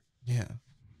Heater. Yeah,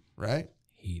 right.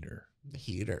 Heater. The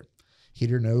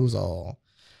Heater knows all.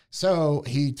 So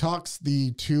he talks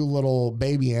the two little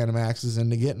baby Animaxes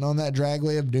into getting on that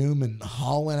Dragway of Doom and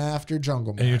hauling after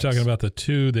Jungle Max. And you're talking about the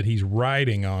two that he's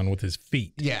riding on with his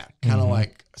feet. Yeah, kind of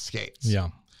like skates. Yeah.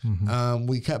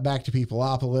 We cut back to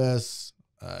Peopleopolis.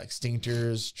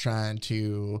 Extinctors trying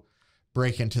to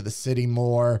break into the city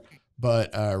more,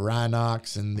 but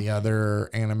Rhinox and the other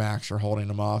Animax are holding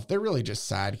them off. They're really just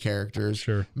side characters.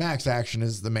 Sure. Max Action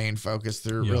is the main focus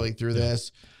through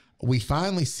this. We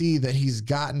finally see that he's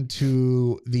gotten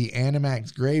to the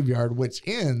Animax graveyard, which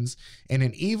ends in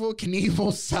an Evel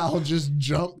Knievel style just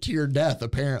jump to your death,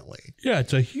 apparently. Yeah,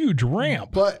 it's a huge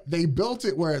ramp. But they built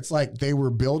it where it's like they were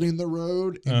building the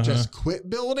road and just quit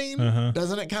building.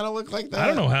 Doesn't it kind of look like that? I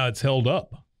don't know how it's held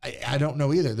up. I don't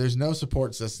know either. There's no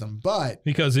support system, but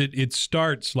because it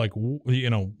starts like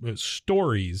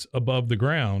stories above the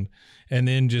ground, and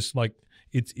then just like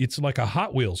it's like a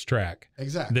Hot Wheels track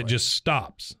that just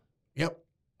stops. Yep,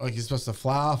 like he's supposed to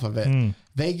fly off of it.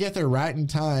 They get there right in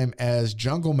time as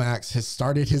Jungle Max has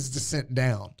started his descent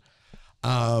down.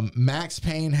 Max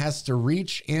Payne has to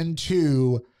reach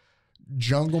into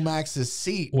Jungle Max's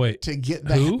seat to get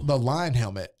the lion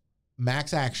helmet.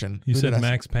 Max Action. You said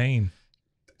Max Payne.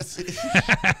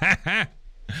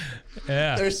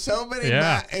 Yeah, there's so many.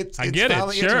 I get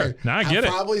it. Sure, no, I get it. I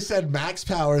probably said Max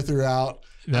Power throughout.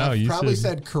 No, you probably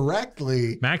said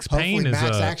correctly. Max Payne is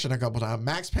Max Action a couple times.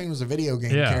 Max Payne was a video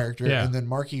game character, and then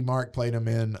Marky Mark played him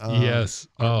in.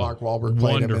 Mark Wahlberg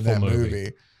played him in that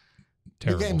movie.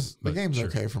 Terrible, the game's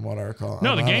okay from what I recall.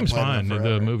 No, the game's fine.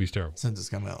 The movie's terrible since it's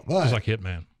come out. It's like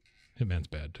Hitman. Hitman's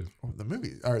bad too. The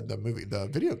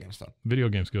video game's fun. Video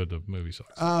game's good. The movie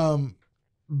sucks.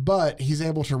 But he's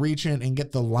able to reach in and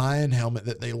get the lion helmet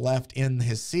that they left in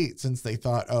his seat since they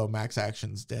thought, oh, Max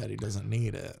Action's dead. He doesn't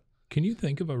need it. Can you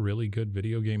think of a really good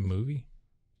video game movie?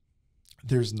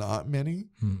 There's not many.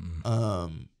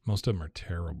 Most of them are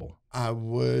terrible. I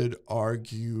would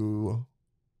argue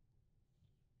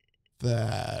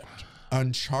that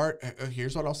Uncharted.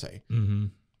 Here's what I'll say. Do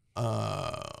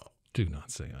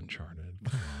not say Uncharted.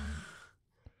 Come on.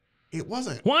 It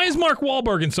wasn't. Why is Mark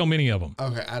Wahlberg in so many of them?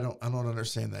 Okay, I don't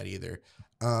understand that either.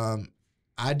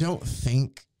 I don't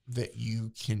think that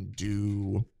you can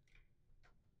do.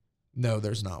 No,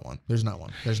 there's not one. There's not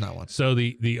one. So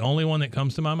the only one that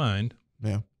comes to my mind,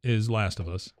 is Last of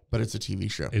Us. But it's a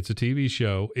TV show. It's a TV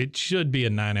show. It should be a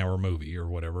 9-hour movie or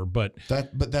whatever. But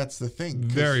that's the thing.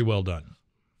 Very well done.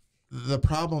 The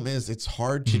problem is it's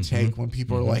hard to take when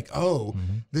people are like, oh,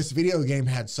 this video game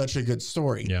had such a good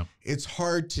story. Yeah. It's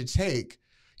hard to take,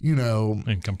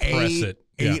 and compress it.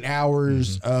 8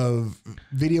 hours of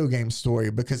video game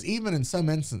story, because even in some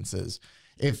instances,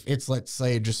 if it's, let's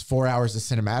say, just 4 hours of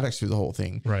cinematics through the whole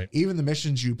thing, right? Even the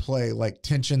missions you play, like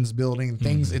tensions building,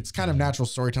 things, it's kind of natural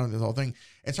storytelling through the whole thing.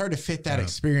 It's hard to fit that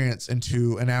experience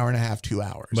into an hour and a half, 2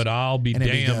 hours. But I'll be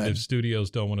damned if studios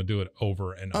don't want to do it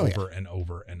over and over and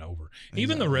over and over. Exactly.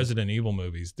 Even the Resident Evil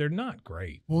movies, they're not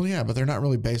great. Well, yeah, but they're not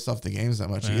really based off the games that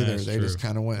much either. They just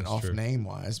kind of went off true.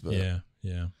 Name-wise. But yeah.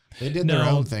 They did their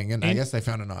own thing, and I guess they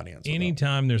found an audience.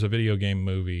 Anytime there's a video game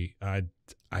movie, I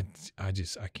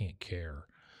can't care.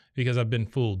 because I've been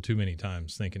fooled too many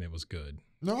times thinking it was good.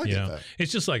 No, I get that.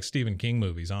 It's just like Stephen King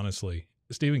movies, honestly.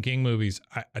 Stephen King movies,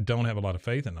 I don't have a lot of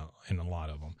faith in a lot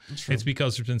of them. It's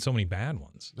because there's been so many bad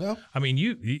ones. Yeah. I mean,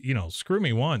 you know, screw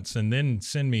me once and then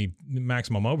send me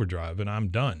Maximum Overdrive and I'm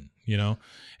done, you know?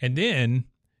 And then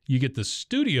you get the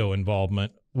studio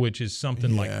involvement, which is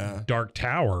something like Dark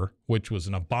Tower, which was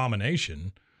an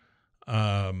abomination.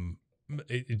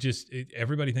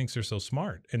 Everybody thinks they're so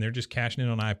smart and they're just cashing in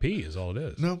on IP is all it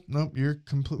is. No, you're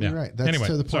completely right. That's anyway,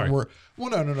 to the point where, no.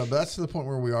 But that's to the point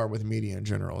where we are with media in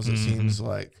general. Is it seems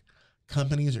like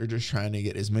companies are just trying to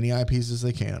get as many IPs as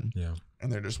they can. Yeah. And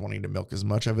they're just wanting to milk as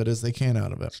much of it as they can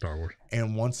out of it. Star Wars.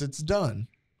 And once it's done,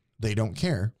 they don't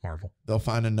care. Marvel. They'll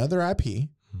find another IP.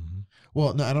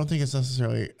 Well, no, I don't think it's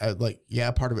necessarily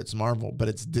part of it's Marvel, but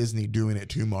it's Disney doing it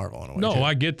to Marvel in a way. No, too.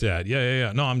 I get that.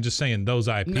 Yeah. No, I'm just saying those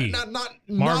IP. Not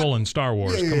Marvel and Star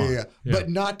Wars. Come on. But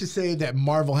not to say that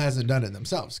Marvel hasn't done it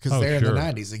themselves, because they're in the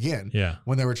 90s again. Yeah.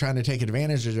 When they were trying to take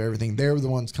advantage of everything, they were the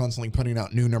ones constantly putting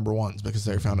out new number ones because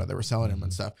they found out they were selling them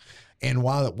and stuff. And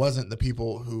while it wasn't the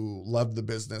people who loved the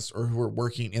business or who were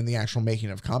working in the actual making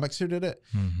of comics who did it,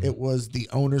 it was the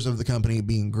owners of the company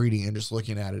being greedy and just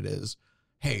looking at it as,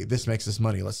 hey, this makes us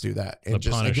money. Let's do that. And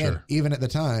just Punisher. Again, even at the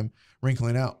time,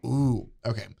 wrinkling out, ooh,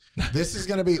 okay, this is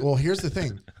going to be, well, here's the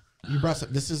thing. You brought up,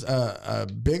 this is a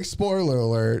big spoiler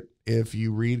alert if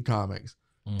you read comics.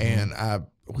 And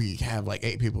we have like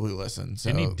 8 people who listen. So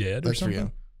Isn't he dead or something? For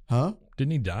you. Huh?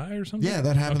 Didn't he die or something? Yeah,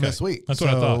 that happened this week. That's what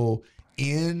I thought.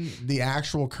 In the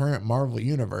actual current Marvel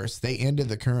universe, they ended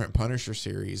the current Punisher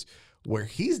series where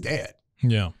he's dead.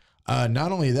 Yeah.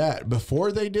 Not only that,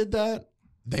 before they did that,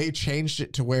 they changed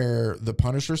it to where the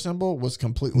Punisher symbol was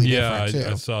completely different too.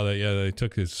 I saw that. Yeah, they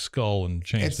took his skull and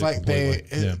changed it's it like completely.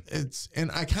 it's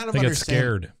and I kind of they understand. got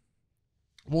scared.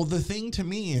 Well, the thing to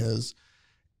me is,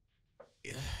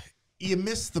 you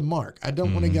missed the mark. I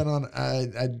don't want to get on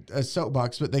a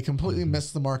soapbox, but they completely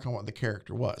missed the mark on what the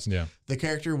character was. Yeah, the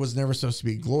character was never supposed to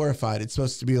be glorified. It's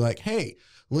supposed to be like, hey,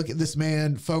 look at this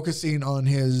man focusing on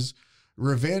his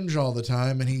revenge all the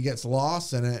time, and he gets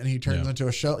lost in it, and he turns into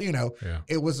a shell. You know,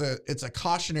 it's a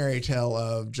cautionary tale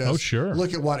of just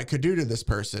look at what it could do to this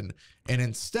person, and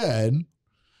instead,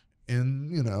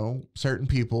 certain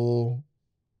people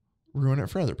ruin it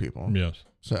for other people. Yes.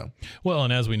 So, well,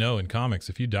 and as we know in comics,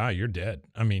 if you die, you're dead.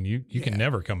 I mean, you can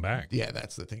never come back. Yeah,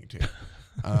 that's the thing too.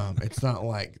 It's not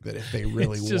like that if they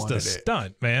really it's just wanted a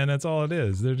stunt, man. That's all it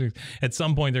is. At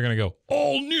some point, they're going to go,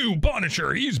 all new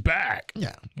Punisher, he's back.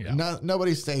 Yeah.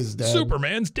 Nobody stays dead.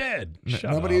 Superman's dead.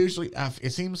 Nobody usually,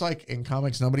 it seems like in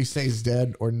comics, nobody stays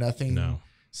dead or nothing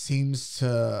seems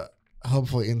to,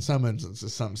 hopefully in some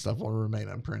instances, some stuff will remain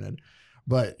unprinted.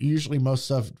 But usually most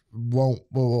stuff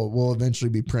will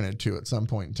eventually be printed too at some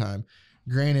point in time.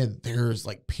 Granted, there's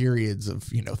like periods of,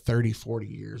 30, 40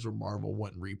 years where Marvel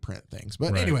wouldn't reprint things.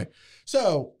 But anyway,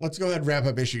 so let's go ahead and wrap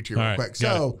up issue 2 real quick.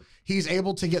 So he's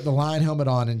able to get the lion helmet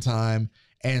on in time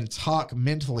and talk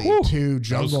mentally to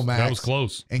Jungle Max. That was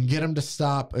close. And get him to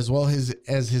stop, as well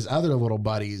as his other little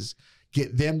buddies,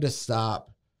 get them to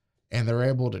stop. And they're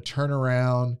able to turn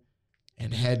around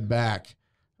and head back.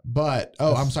 But,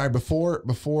 I'm sorry,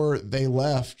 before they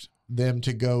left them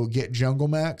to go get Jungle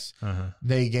Max,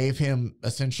 they gave him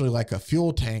essentially like a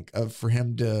fuel tank for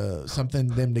them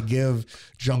to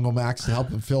give Jungle Max to help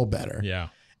him feel better. Yeah.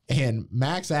 And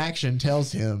Max Action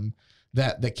tells him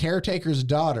that the caretaker's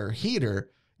daughter, Heater,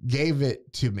 gave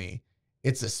it to me.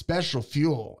 It's a special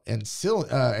fuel and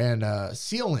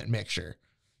sealant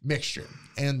mixture.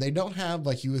 And they don't have,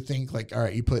 like you would think, like, all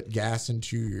right, you put gas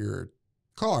into your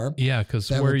car. Yeah, because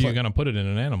where are you going to put it in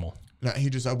an animal? No, he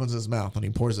just opens his mouth and he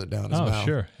pours it down his mouth. Oh,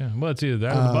 sure. Yeah. Well, it's either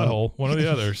that or the butthole, one or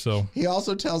the other. So he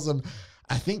also tells them,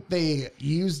 I think they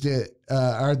used it,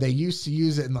 or they used to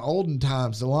use it in the olden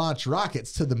times to launch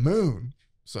rockets to the moon.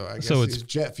 So I guess it's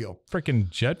jet fuel. Freaking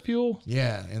jet fuel?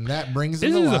 Yeah, and that brings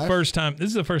him to life. This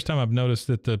is the first time I've noticed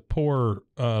that the poor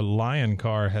lion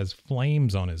car has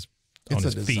flames on his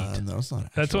design, feet. Though. It's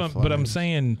not. That's what. But I'm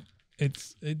saying.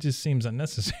 It just seems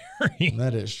unnecessary.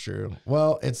 That is true.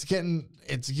 Well, it's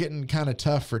getting kind of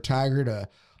tough for Tiger to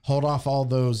hold off all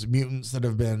those mutants that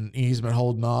he's been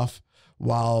holding off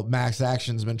while Max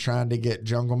Action's been trying to get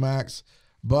Jungle Max.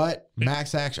 But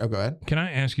Max Action, go ahead. Can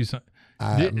I ask you something?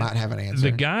 I might have an answer.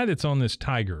 The guy that's on this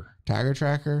Tiger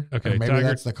Tracker. Okay, or maybe Tiger,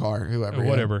 that's the car. Whoever,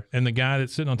 whatever. Yeah. And the guy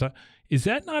that's sitting on top, is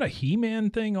that not a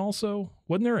He-Man thing? Also,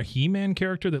 wasn't there a He-Man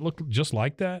character that looked just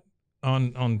like that?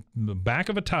 On the back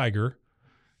of a tiger,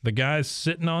 the guy's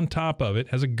sitting on top of it,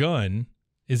 has a gun.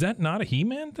 Is that not a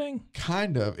He-Man thing?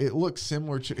 Kind of. It looks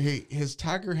similar to his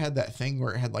tiger had that thing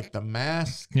where it had like the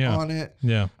mask on it.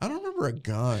 Yeah. I don't remember a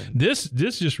gun. This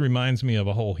just reminds me of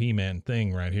a whole He-Man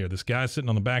thing right here. This guy sitting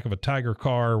on the back of a tiger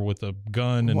car with a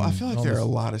gun. And I feel like there are a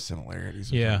lot of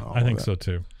similarities. Yeah, I think so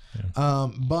too. Yeah.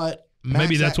 But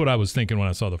maybe that's what I was thinking when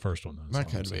I saw the first one. That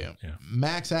could be it. Yeah.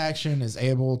 Max Action is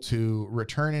able to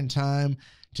return in time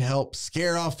to help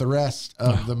scare off the rest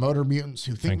of the motor mutants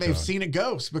who think they've seen a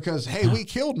ghost because, hey, we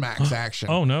killed Max Action.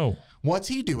 Oh, no. What's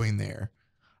he doing there?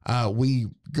 We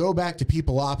go back to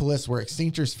Peopleopolis where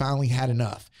Extinctor's finally had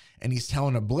enough. And he's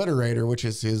telling Obliterator, which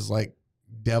is his like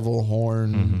devil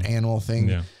horn animal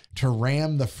thing, to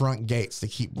ram the front gates, to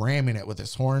keep ramming it with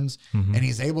his horns. And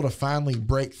he's able to finally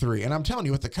break through. And I'm telling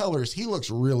you, with the colors, he looks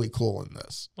really cool in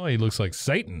this. Well, he looks like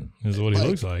Satan is what he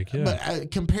looks like. Yeah.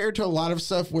 But compared to a lot of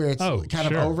stuff where it's kind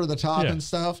of over the top and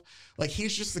stuff, like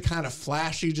he's just the kind of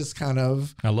flashy, just kind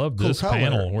of I love cool this color.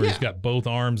 panel where he's got both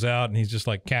arms out and he's just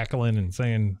like cackling and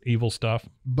saying evil stuff.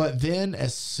 But then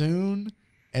as soon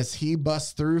as he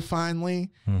busts through finally,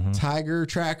 Tiger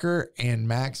Tracker and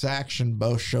Max Action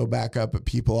both show back up at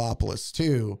Peopleopolis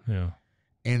too. Yeah.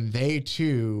 And they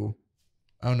too,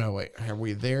 oh no, wait, are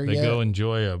we there yet? They go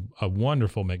enjoy a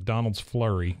wonderful McDonald's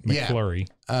McFlurry.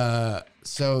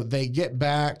 So they get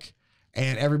back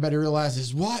and everybody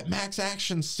realizes, what? Max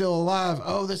Action's still alive.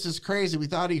 Oh, this is crazy. We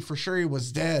thought he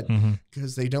was dead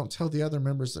because they don't tell the other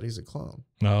members that he's a clone.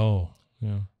 Oh,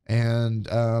 yeah. And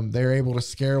they're able to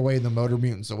scare away the motor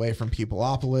mutants away from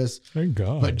Peopleopolis. Thank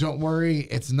God. But don't worry,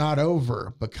 it's not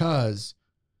over because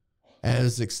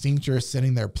as Extinctor is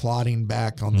sitting there plotting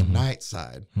back on the night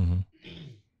side,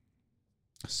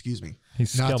 excuse me,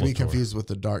 he's not to be Skeletor. confused with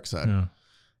the dark side. Yeah.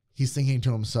 He's thinking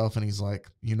to himself and he's like,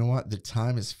 you know what? The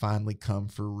time has finally come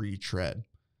for Retread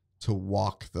to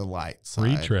walk the light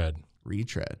side.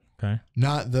 Retread. Okay.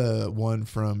 Not the one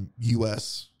from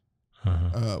US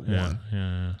one.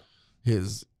 Yeah.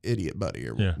 His idiot buddy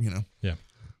or you know. Yeah.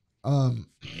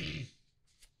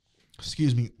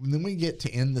 Excuse me. And then we get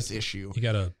to end this issue. You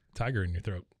got a tiger in your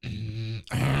throat.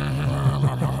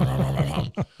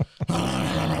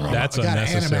 That's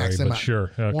unnecessary, but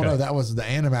sure. Okay. Well, no, that was the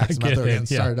AniMax in my throat and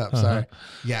started up. Sorry.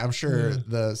 Yeah, I'm sure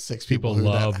the 6 people who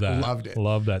loved it.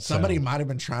 Love that. Somebody might have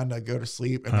been trying to go to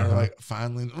sleep and they're like,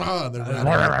 finally,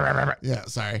 yeah,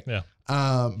 sorry. Yeah.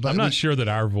 But I'm not sure that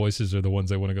our voices are the ones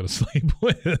they want to go to sleep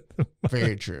with.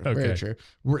 Very true. Okay. Very true.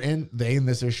 They end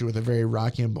this issue with a very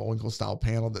Rocky and Bullwinkle style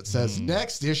panel that says,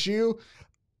 next issue.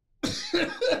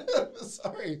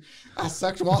 Sorry, I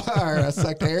sucked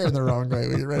air in the wrong way.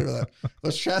 We get ready for that.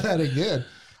 Let's try that again.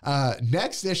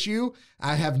 Next issue,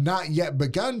 I have not yet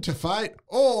begun to fight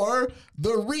or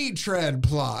the retread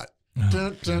plot.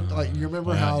 Like you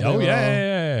remember how? Oh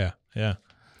yeah.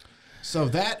 So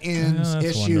that ends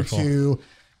issue wonderful. 2.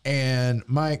 And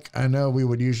Mike, I know we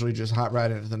would usually just hop right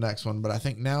into the next one, but I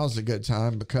think now is a good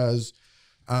time because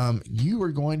you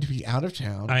were going to be out of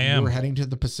town. I am. You were heading to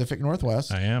the Pacific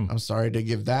Northwest. I am. I'm sorry to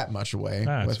give that much away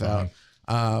without.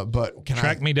 But can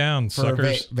track me down, for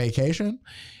suckers? Vacation?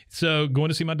 So going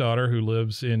to see my daughter who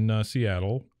lives in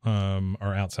Seattle,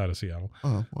 or outside of Seattle,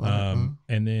 and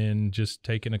then just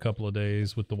taking a couple of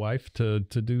days with the wife to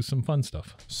do some fun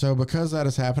stuff. So because that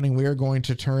is happening, we are going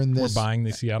to turn this. We're buying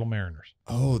the Seattle Mariners.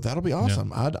 Oh, that'll be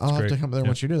awesome. Yeah, I'll have to come there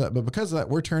once you do that. But because of that,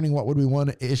 we're turning What Would We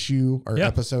Want issue or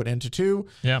episode into 2.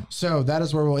 Yeah. So that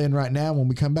is where we'll end right now. When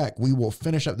we come back, we will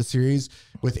finish up the series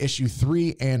with issue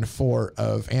 3 and 4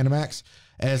 of AniMax.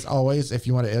 As always, if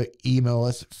you want to email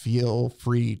us, feel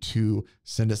free to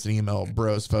send us an email,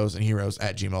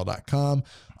 brosfoesandheroes@gmail.com.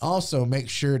 Also, make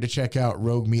sure to check out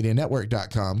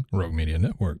roguemedianetwork.com.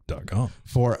 roguemedianetwork.com.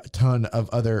 For a ton of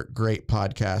other great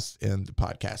podcasts in the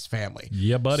podcast family.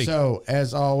 Yeah, buddy. So,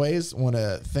 as always, want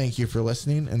to thank you for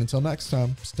listening. And until next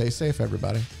time, stay safe,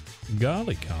 everybody.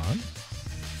 Golly con.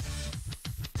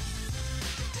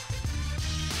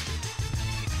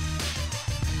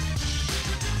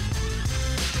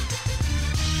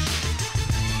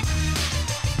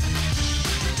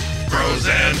 Bros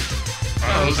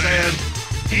and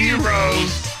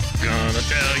heroes. Gonna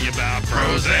tell you about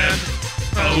bros and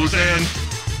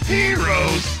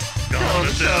heroes.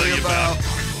 Gonna tell you about.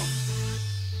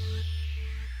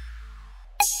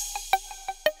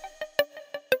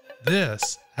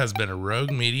 This has been a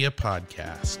Rogue Media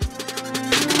podcast.